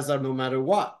into Gaza no matter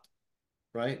what,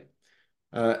 right?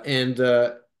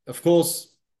 Of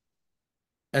course,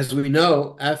 as we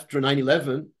know, after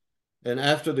 9/11 and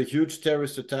after the huge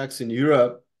terrorist attacks in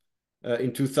Europe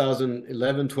in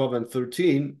 2011, 12, and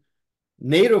 13,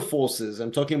 NATO forces,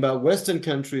 I'm talking about Western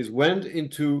countries, went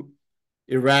into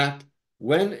Iraq,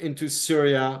 went into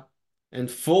Syria, and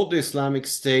fought the Islamic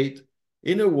State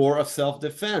in a war of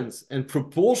self-defense. And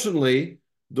proportionally,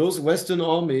 those Western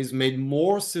armies made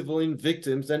more civilian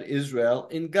victims than Israel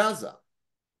in Gaza.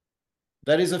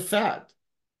 That is a fact.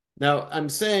 Now, I'm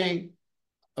saying,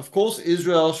 of course,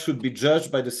 Israel should be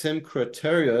judged by the same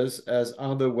criteria as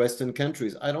other Western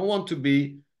countries. I don't want to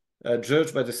be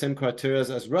judged by the same criteria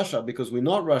as Russia, because we're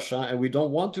not Russia and we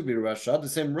don't want to be Russia, the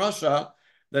same Russia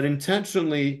that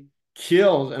intentionally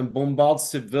kills and bombards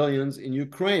civilians in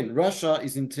Ukraine. Russia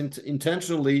is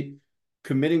intentionally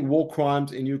committing war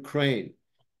crimes in Ukraine.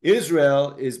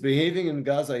 Israel is behaving in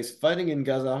Gaza, is fighting in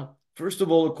Gaza, first of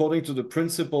all, according to the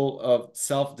principle of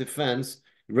self-defense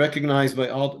recognized by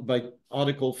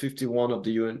Article 51 of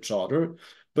the UN Charter,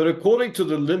 but according to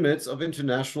the limits of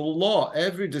international law.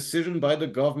 Every decision by the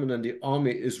government and the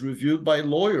army is reviewed by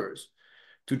lawyers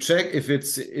to check if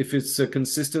it's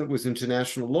consistent with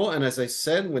international law. And as I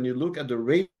said, when you look at the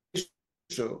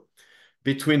ratio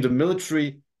between the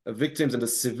military victims and the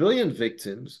civilian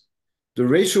victims, the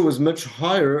ratio was much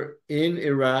higher in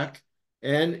Iraq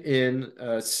and in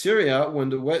Syria when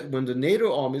the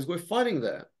NATO armies were fighting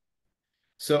there.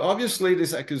 So obviously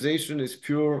this accusation is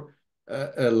pure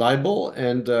libel,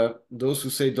 and those who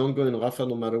say don't go in Rafah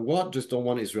no matter what just don't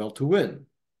want Israel to win,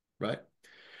 right?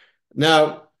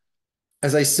 Now,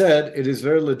 as I said, it is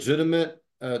very legitimate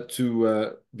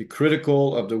to be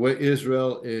critical of the way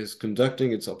Israel is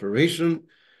conducting its operation.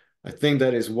 I think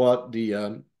that is what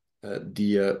the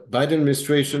Biden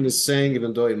administration is saying,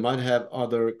 even though it might have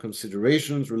other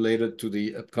considerations related to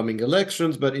the upcoming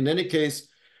elections. But in any case,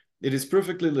 it is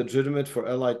perfectly legitimate for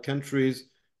allied countries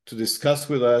to discuss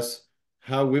with us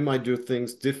how we might do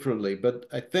things differently. But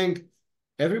I think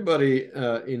everybody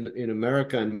in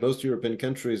America and most European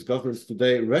countries, governments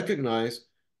today, recognize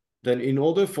that in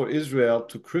order for Israel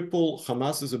to cripple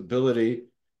Hamas's ability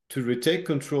to retake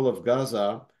control of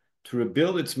Gaza, to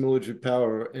rebuild its military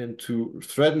power, and to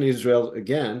threaten Israel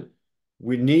again,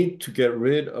 we need to get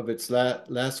rid of its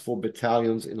last 4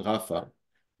 battalions in Rafah.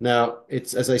 Now,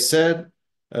 as I said,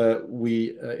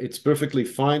 it's perfectly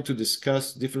fine to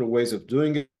discuss different ways of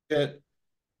doing it,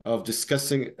 of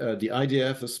discussing the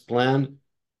IDF's plan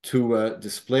to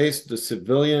displace the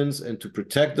civilians and to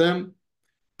protect them.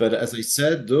 But as I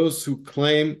said, those who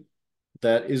claim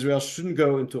that Israel shouldn't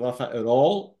go into Rafah at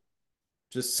all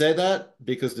just say that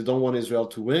because they don't want Israel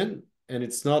to win. And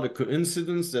it's not a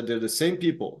coincidence that they're the same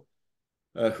people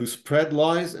who spread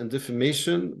lies and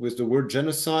defamation with the word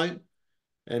genocide,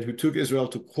 and who took Israel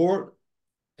to court,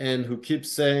 and who keep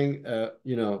saying,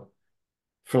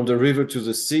 from the river to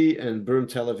the sea and burn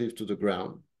Tel Aviv to the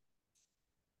ground.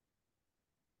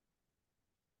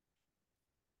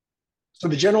 So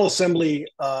the General Assembly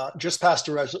just passed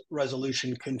a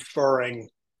resolution conferring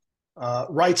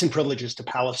rights and privileges to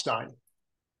Palestine.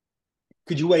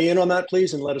 Could you weigh in on that,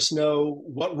 please, and let us know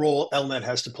what role ELNET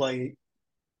has to play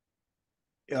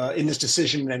in this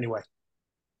decision in any way?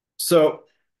 So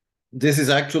this is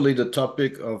actually the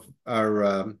topic of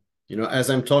our, as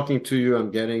I'm talking to you,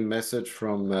 I'm getting message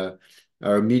from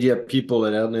our media people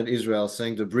at ELNET-Israel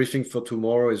saying the briefing for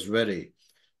tomorrow is ready.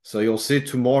 So you'll see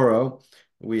tomorrow,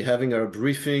 we're having our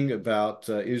briefing about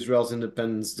Israel's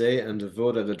Independence Day and the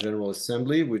vote at the General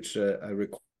Assembly, which I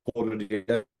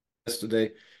recorded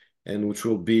yesterday, and which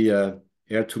will be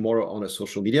aired tomorrow on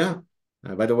social media.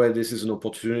 By the way, this is an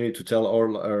opportunity to tell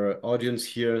all our audience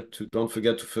here to don't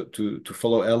forget to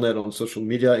follow ELNET on social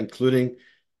media, including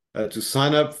to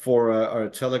sign up for our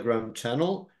Telegram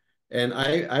channel. And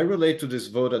I relate to this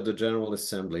vote at the General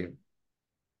Assembly.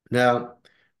 Now,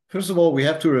 first of all, we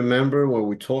have to remember when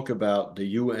we talk about the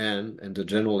UN and the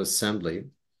General Assembly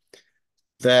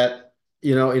that,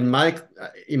 in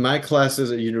my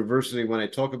classes at university, when I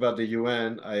talk about the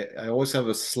UN, I always have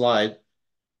a slide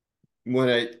when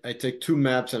I take two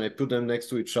maps and I put them next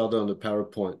to each other on the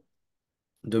PowerPoint.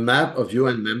 The map of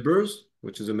UN members,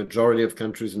 which is a majority of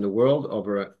countries in the world,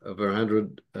 over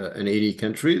 180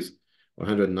 countries, or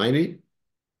 190.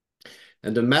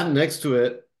 And the map next to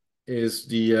it is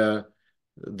the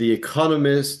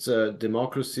Economist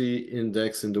Democracy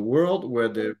Index in the world, where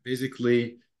they're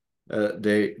basically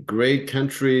they grade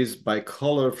countries by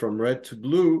color from red to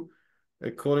blue,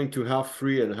 according to how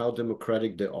free and how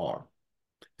democratic they are.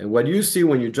 And what you see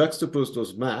when you juxtapose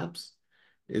those maps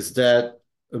is that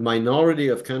a minority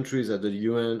of countries at the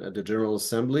UN, at the General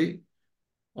Assembly,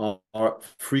 are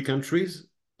free countries,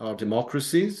 are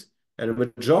democracies, and a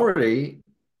majority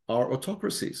are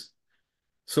autocracies.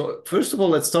 So first of all,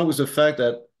 let's start with the fact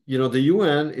that, the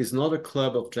UN is not a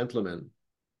club of gentlemen.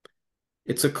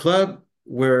 It's a club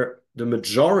where the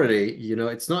majority,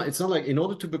 it's not like in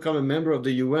order to become a member of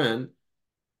the UN,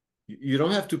 you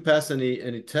don't have to pass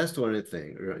any test or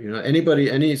anything.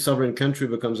 Any sovereign country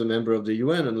becomes a member of the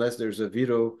UN unless there's a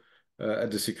veto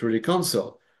at the Security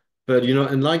Council. But,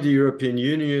 unlike the European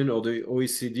Union or the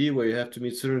OECD, where you have to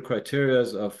meet certain criteria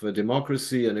of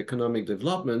democracy and economic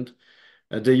development,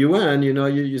 at the UN,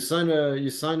 you sign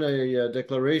a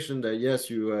declaration that yes,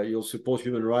 you'll support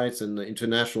human rights and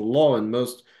international law, and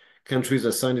most countries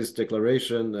that sign this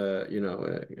declaration,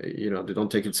 they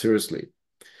don't take it seriously.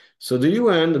 So the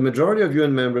UN, the majority of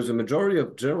UN members, the majority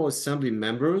of General Assembly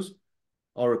members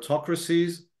are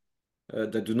autocracies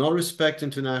that do not respect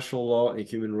international law and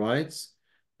human rights.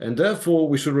 And therefore,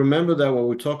 we should remember that when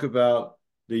we talk about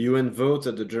the UN votes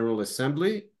at the General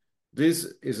Assembly,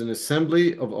 this is an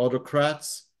assembly of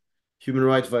autocrats, human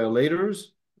rights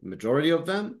violators, majority of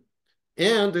them,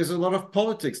 and there's a lot of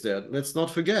politics there. Let's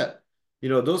not forget.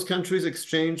 Those countries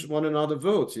exchange one another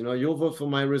votes. You'll vote for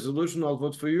my resolution, I'll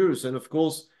vote for yours. And of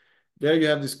course, there you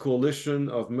have this coalition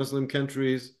of Muslim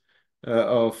countries,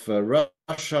 of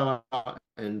Russia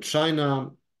and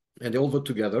China, and they all vote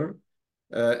together.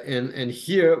 And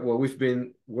here, what we've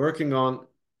been working on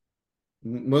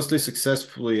mostly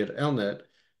successfully at ELNET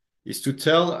is to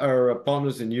tell our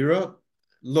partners in Europe,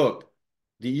 look,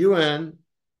 the UN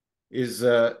is,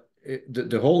 the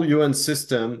whole UN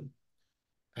system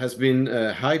has been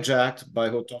hijacked by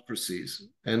autocracies.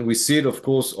 And we see it, of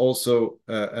course, also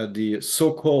at the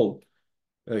so-called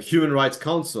Human Rights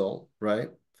Council, right,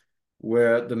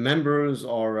 where the members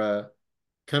are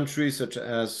countries such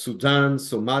as Sudan,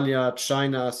 Somalia,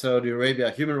 China, Saudi Arabia,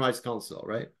 Human Rights Council,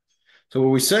 right? So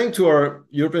what we're saying to our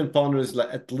European partners is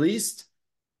at least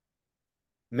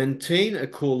maintain a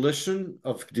coalition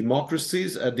of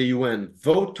democracies at the UN,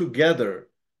 vote together,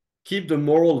 keep the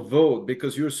moral vote,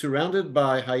 because you're surrounded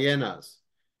by hyenas.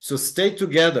 So stay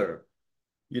together.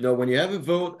 When you have a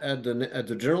vote at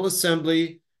the General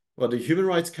Assembly or the Human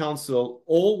Rights Council,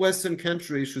 all Western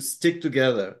countries should stick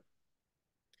together.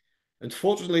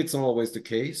 Unfortunately, it's not always the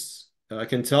case. I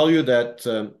can tell you that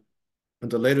in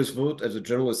the latest vote at the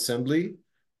General Assembly,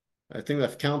 I think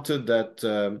I've counted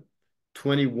that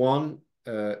 21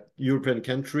 European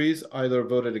countries either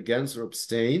voted against or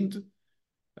abstained.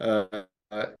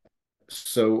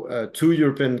 So 2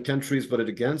 European countries voted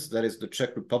against, that is the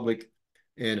Czech Republic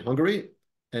and Hungary,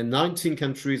 and 19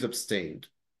 countries abstained.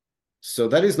 So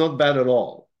that is not bad at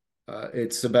all.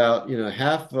 It's about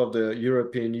half of the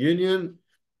European Union,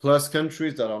 plus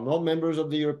countries that are not members of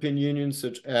the European Union,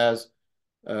 such as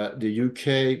the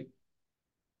UK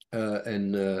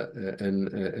and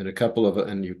a couple of,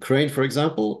 and Ukraine, for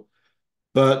example.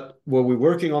 But what we're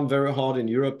working on very hard in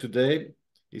Europe today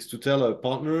is to tell our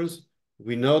partners,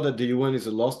 we know that the UN is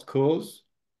a lost cause,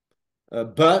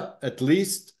 but at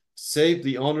least save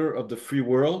the honor of the free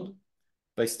world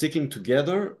by sticking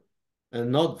together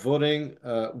and not voting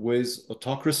with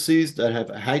autocracies that have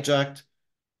hijacked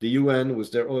the UN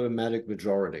with their automatic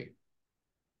majority.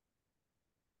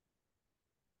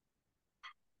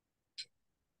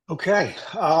 Okay.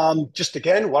 Just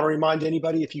again, want to remind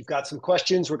anybody, if you've got some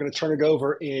questions, we're going to turn it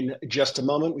over in just a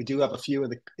moment. We do have a few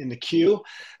in the queue.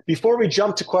 Before we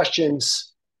jump to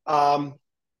questions, I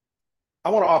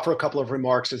want to offer a couple of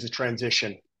remarks as a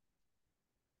transition.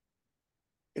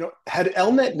 Had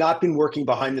ELNET not been working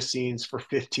behind the scenes for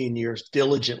 15 years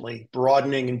diligently,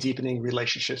 broadening and deepening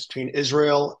relationships between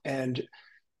Israel and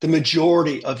the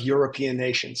majority of European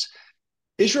nations,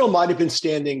 Israel might have been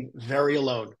standing very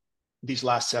alone these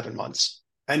last 7 months.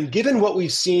 And given what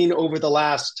we've seen over the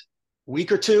last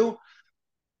week or two,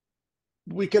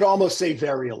 we could almost say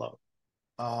very alone.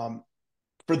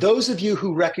 For those of you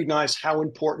who recognize how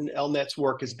important ELNET's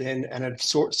work has been and have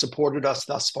supported us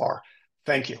thus far,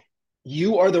 thank you.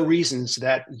 You are the reasons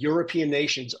that European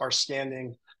nations are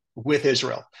standing with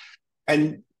Israel.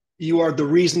 And you are the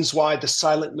reasons why the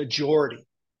silent majority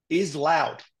is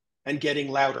loud and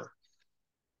getting louder.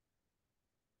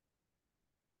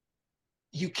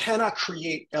 You cannot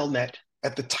create ELNET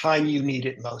at the time you need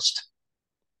it most.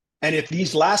 And if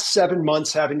these last 7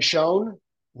 months haven't shown,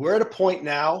 we're at a point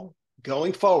now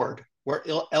going forward where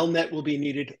ELNET will be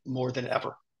needed more than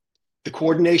ever. The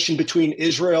coordination between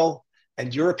Israel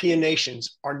and European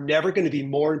nations are never going to be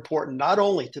more important, not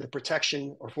only to the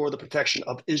protection or for the protection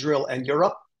of Israel and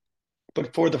Europe,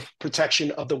 but for the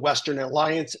protection of the Western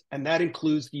Alliance, and that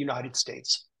includes the United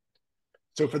States.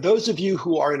 So for those of you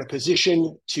who are in a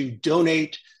position to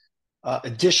donate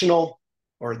additionally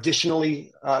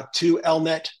to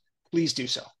ELNET, please do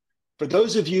so. For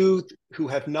those of you who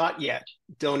have not yet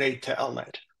donated to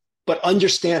ELNET, but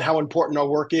understand how important our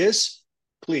work is,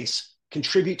 please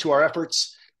contribute to our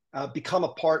efforts, become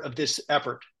a part of this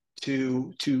effort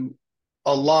to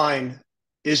align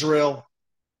Israel,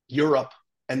 Europe,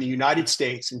 and the United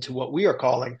States into what we are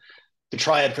calling the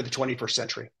triad for the 21st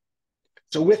century.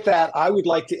 So with that, I would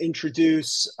like to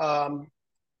introduce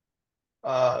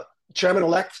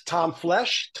Chairman-elect Tom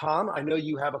Flesch. Tom, I know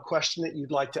you have a question that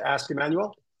you'd like to ask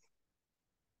Emmanuel.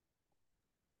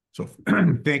 So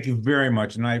thank you very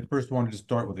much. And I first wanted to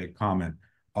start with a comment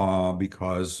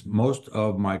because most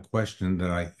of my question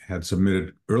that I had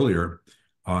submitted earlier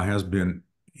has been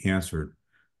answered.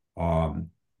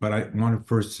 But I want to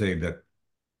first say that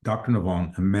Dr.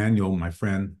 Navon, Emmanuel, my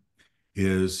friend,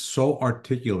 is so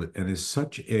articulate and is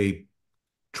such a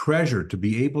treasure to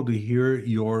be able to hear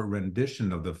your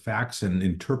rendition of the facts and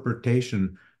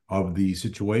interpretation of the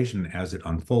situation as it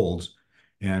unfolds.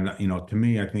 And, to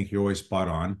me, I think you're always spot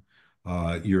on.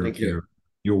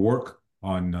 Your work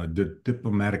on the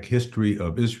diplomatic history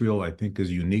of Israel, I think,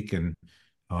 is unique and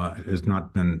has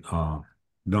not been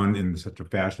done in such a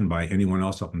fashion by anyone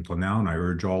else up until now. And I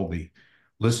urge all the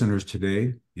listeners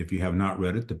today, if you have not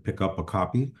read it, to pick up a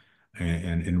copy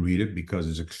and read it, because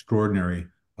it's an extraordinary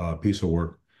piece of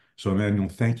work. So, Emmanuel,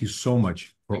 thank you so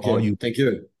much for all you. Thank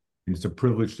you. It's a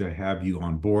privilege to have you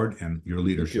on board and your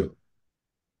leadership.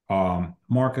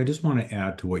 Mark, I just want to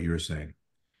add to what you're saying.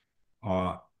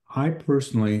 I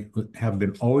personally have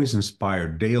been always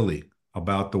inspired daily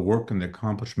about the work and the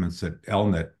accomplishments that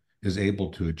ELNET is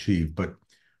able to achieve. But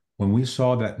when we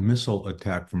saw that missile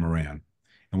attack from Iran,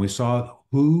 and we saw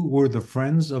who were the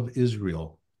friends of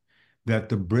Israel that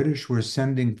the British were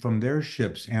sending from their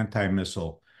ships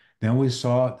anti-missile, then we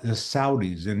saw the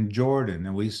Saudis and Jordan,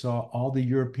 and we saw all the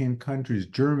European countries,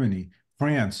 Germany,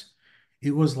 France.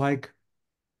 It was like,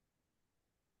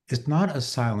 it's not a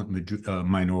silent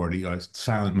minority, a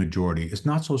silent majority. It's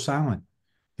not so silent.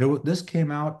 This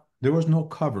came out, there was no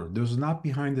cover. This was not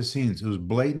behind the scenes. It was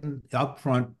blatant, up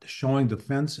front, showing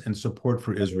defense and support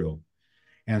for Israel.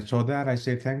 And so that I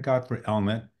say, thank God for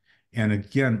ELNET. And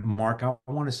again, Mark, I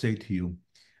want to say to you,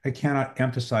 I cannot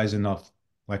emphasize enough,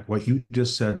 like what you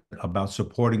just said about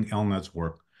supporting ELNET's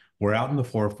work. We're out in the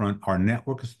forefront. Our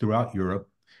network is throughout Europe,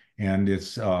 and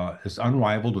it's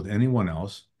unrivaled with anyone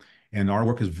else. And our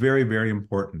work is very, very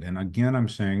important. And again, I'm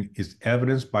saying it's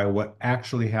evidenced by what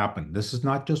actually happened. This is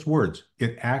not just words.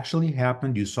 It actually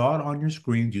happened. You saw it on your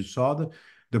screens. You saw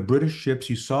the British ships.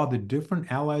 You saw the different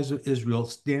allies of Israel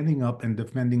standing up and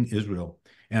defending Israel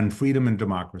and freedom and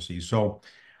democracy. So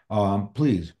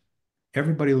please,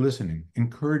 everybody listening,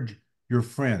 encourage your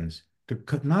friends to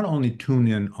not only tune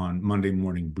in on Monday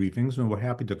morning briefings, and we're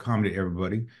happy to accommodate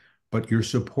everybody, but your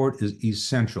support is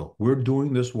essential. We're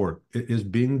doing this work. It is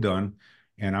being done.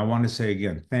 And I want to say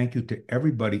again, thank you to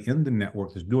everybody in the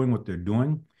network that's doing what they're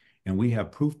doing. And we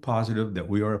have proof positive that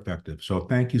we are effective. So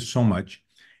thank you so much.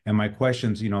 And my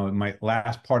questions, my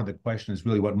last part of the question is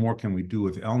really what more can we do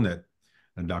with ELNET,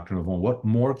 and Dr. Navon? What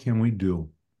more can we do?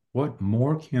 What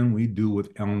more can we do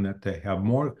with ELNET to have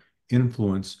more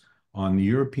influence on the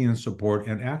European support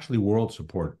and actually world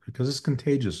support? Because it's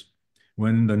contagious.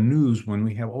 When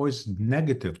we have always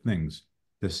negative things,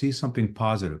 to see something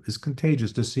positive, it's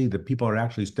contagious to see that people are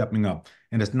actually stepping up.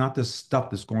 And it's not this stuff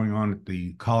that's going on at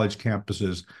the college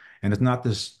campuses, and it's not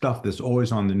this stuff that's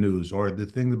always on the news, or the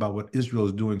things about what Israel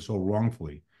is doing so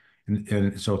wrongfully.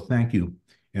 And so thank you.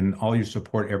 And all your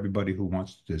support, everybody who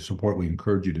wants to support, we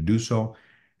encourage you to do so.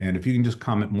 And if you can just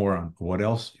comment more on what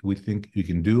else we think you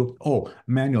can do. Oh,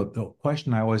 Emmanuel, the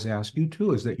question I always ask you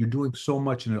too is that you're doing so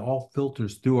much and it all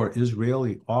filters through our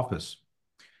Israeli office.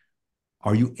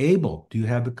 Are you able? Do you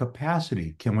have the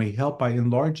capacity? Can we help by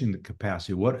enlarging the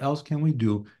capacity? What else can we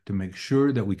do to make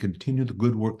sure that we continue the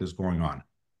good work that's going on?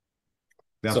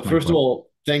 So first of all,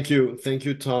 thank you,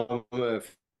 Tom,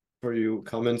 for your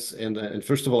comments. And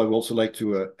first of all, I would also like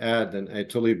to add, and I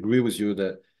totally agree with you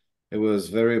that it was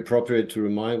very appropriate to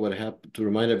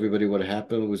remind everybody what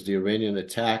happened with the Iranian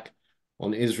attack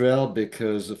on Israel,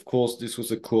 because of course this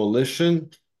was a coalition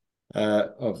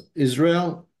of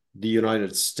Israel, the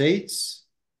United States,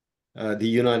 the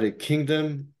United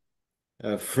Kingdom,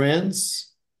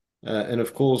 France, and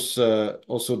of course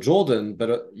also Jordan.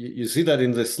 But you see that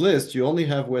in this list, you only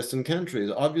have Western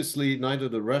countries. Obviously, neither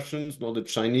the Russians nor the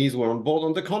Chinese were on board.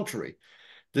 On the contrary,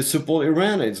 they support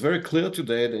Iran. It's very clear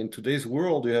today that in today's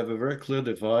world, you have a very clear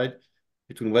divide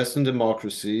between Western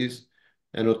democracies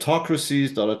and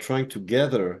autocracies that are trying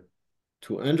together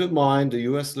to undermine the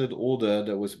US-led order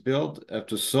that was built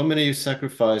after so many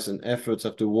sacrifices and efforts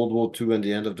after World War II and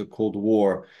the end of the Cold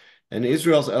War. And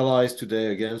Israel's allies today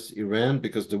against Iran,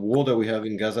 because the war that we have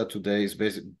in Gaza today is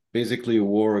basically a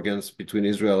war between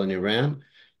Israel and Iran.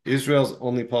 Israel's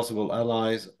only possible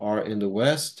allies are in the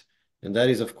West, and that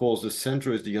is, of course, the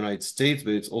center is the United States,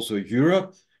 but it's also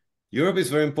Europe. Europe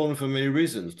is very important for many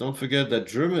reasons. Don't forget that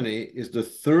Germany is the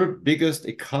third biggest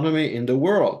economy in the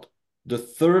world. The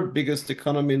third biggest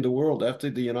economy in the world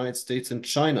after the United States and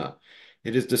China.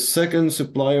 It is the second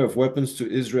supplier of weapons to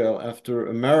Israel after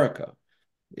America.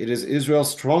 It is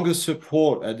Israel's strongest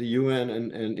support at the UN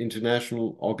and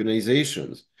international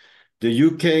organizations. The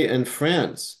UK and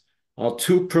France are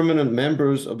two permanent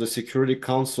members of the Security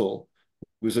Council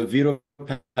with a veto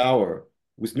power,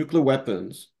 with nuclear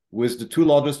weapons, with the two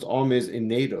largest armies in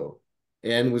NATO,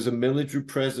 and with a military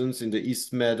presence in the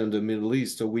East Med and the Middle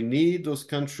East. So we need those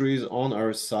countries on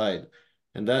our side.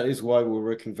 And that is why we're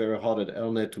working very hard at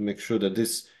ELNET to make sure that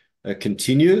this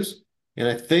continues. And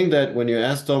I think that when you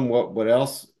ask them what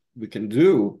else we can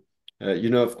do,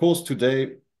 of course,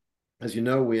 today, as you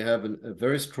know, we have a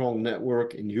very strong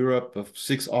network in Europe of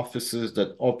 6 offices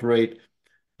that operate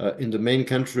in the main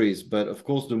countries. But of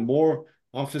course, the more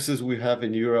offices we have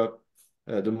in Europe,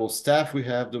 the more staff we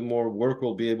have, the more work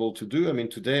we'll be able to do. I mean,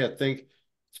 today, I think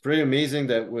it's pretty amazing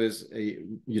that with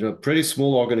a pretty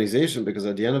small organization, because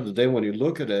at the end of the day, when you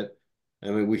look at it, I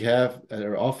mean, we have at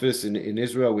our office in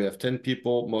Israel, we have 10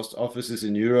 people. Most offices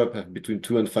in Europe have between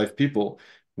 2 and 5 people.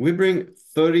 We bring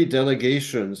 30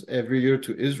 delegations every year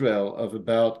to Israel of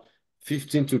about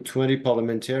 15 to 20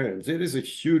 parliamentarians. It is a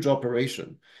huge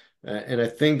operation. And I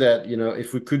think that,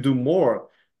 if we could do more,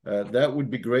 that would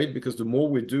be great, because the more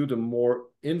we do, the more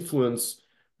influence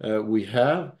we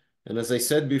have. And as I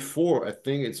said before, I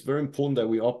think it's very important that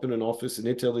we open an office in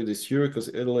Italy this year, because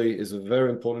Italy is a very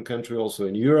important country also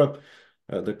in Europe.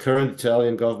 The current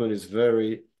Italian government is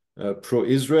very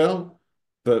pro-Israel,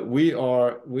 but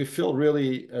we feel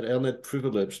really at ELNET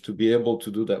privileged to be able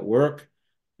to do that work,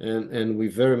 and we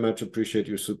very much appreciate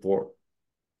your support.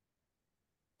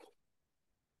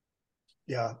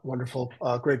 Yeah, wonderful.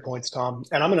 Great points, Tom.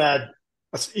 And I'm going to add,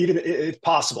 even if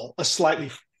possible, a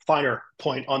slightly finer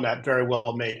point on that very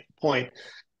well made point.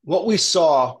 What we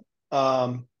saw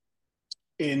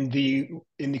in the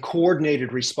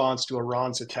coordinated response to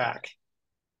Iran's attack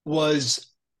was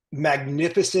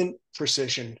magnificent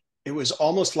precision. It was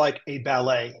almost like a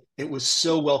ballet. It was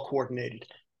so well coordinated.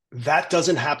 That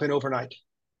doesn't happen overnight.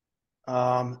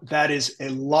 That is a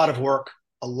lot of work,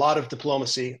 a lot of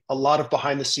diplomacy, a lot of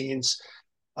behind the scenes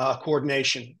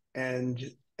coordination. And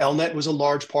ELNET was a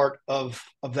large part of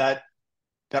that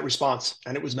response,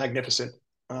 and it was magnificent.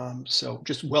 So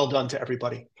just well done to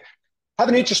everybody. I have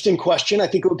an interesting question. I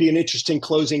think it would be an interesting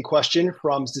closing question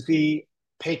from Zvi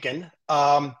Pakin.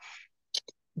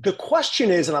 The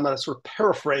question is, and I'm going to sort of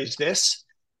paraphrase this,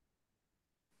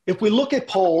 If we look at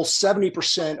polls,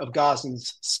 70% of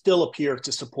Gazans still appear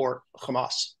to support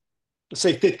Hamas. Let's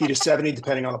say 50 to 70,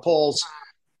 depending on the polls.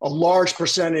 A large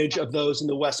percentage of those in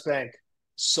the West Bank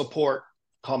support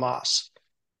Hamas.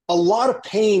 A lot of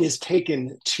pain is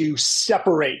taken to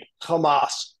separate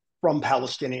Hamas from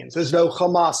Palestinians, as though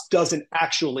Hamas doesn't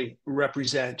actually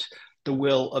represent the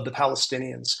will of the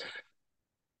Palestinians.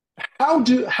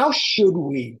 How should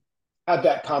we have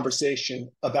that conversation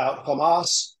about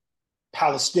Hamas,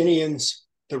 Palestinians,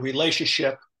 the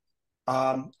relationship,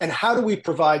 and how do we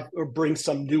provide or bring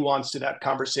some nuance to that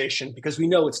conversation? Because we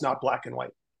know it's not black and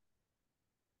white.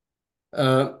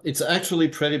 It's actually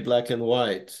pretty black and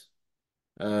white.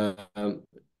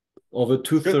 Over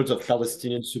two-thirds of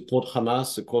Palestinians support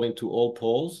Hamas, according to all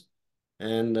polls.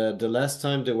 And the last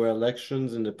time there were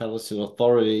elections in the Palestinian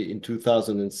Authority in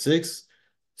 2006,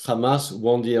 Hamas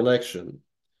won the election.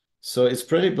 So it's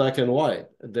pretty black and white.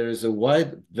 There is a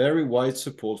very wide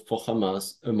support for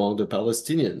Hamas among the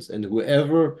Palestinians. And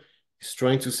whoever is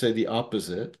trying to say the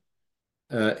opposite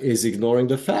is ignoring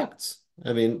the facts.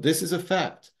 I mean, this is a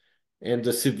fact. And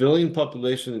the civilian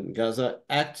population in Gaza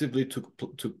actively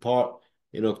took part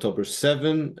in October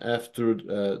 7 after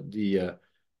the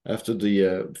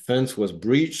fence was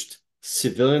breached.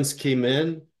 Civilians came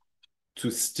in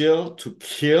to steal, to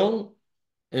kill,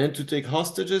 and to take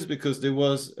hostages because there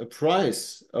was a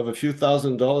price of a few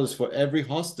 $1,000s for every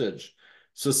hostage.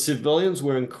 So civilians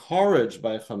were encouraged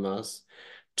by Hamas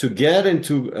to get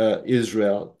into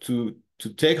Israel, to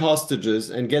take hostages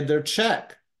and get their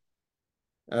check.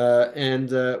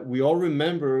 We all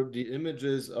remember the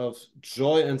images of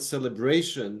joy and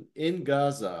celebration in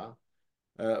Gaza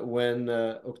when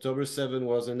October 7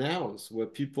 was announced, where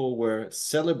people were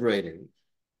celebrating.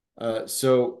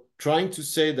 So trying to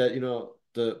say that,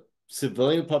 the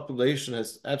civilian population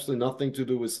has absolutely nothing to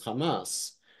do with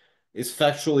Hamas is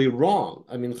factually wrong.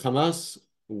 I mean, Hamas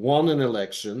won an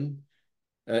election,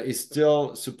 is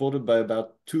still supported by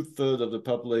about two-thirds of the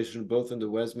population, both in the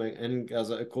West Bank and in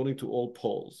Gaza, according to all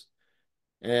polls.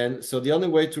 And so the only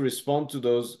way to respond to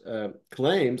those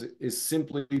claims is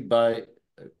simply by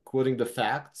quoting the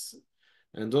facts.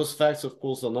 And those facts, of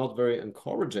course, are not very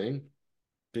encouraging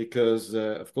because,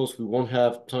 of course, we won't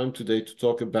have time today to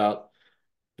talk about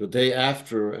the day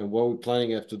after and what we're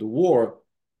planning after the war.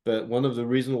 But one of the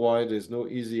reasons why there's no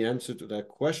easy answer to that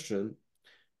question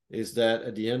is that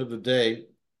at the end of the day,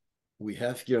 we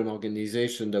have here an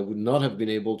organization that would not have been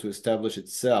able to establish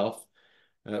itself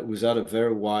without a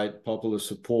very wide popular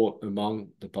support among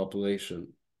the population.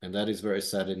 And that is very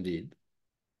sad indeed.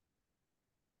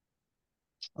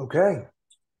 Okay.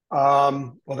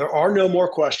 Well, there are no more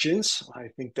questions. I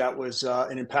think that was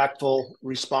an impactful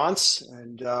response.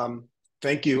 And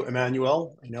thank you,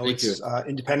 Emmanuel. I know it's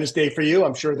Independence Day for you.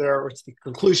 I'm sure it's the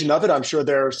conclusion of it. I'm sure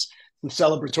there's some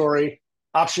celebratory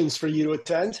options for you to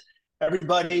attend.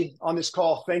 Everybody on this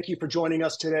call, thank you for joining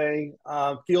us today.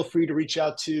 Feel free to reach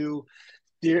out to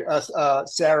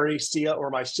Sari, Sia, or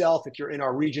myself if you're in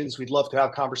our regions. We'd love to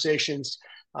have conversations.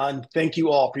 And thank you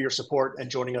all for your support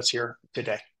and joining us here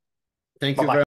today. Thank you very much.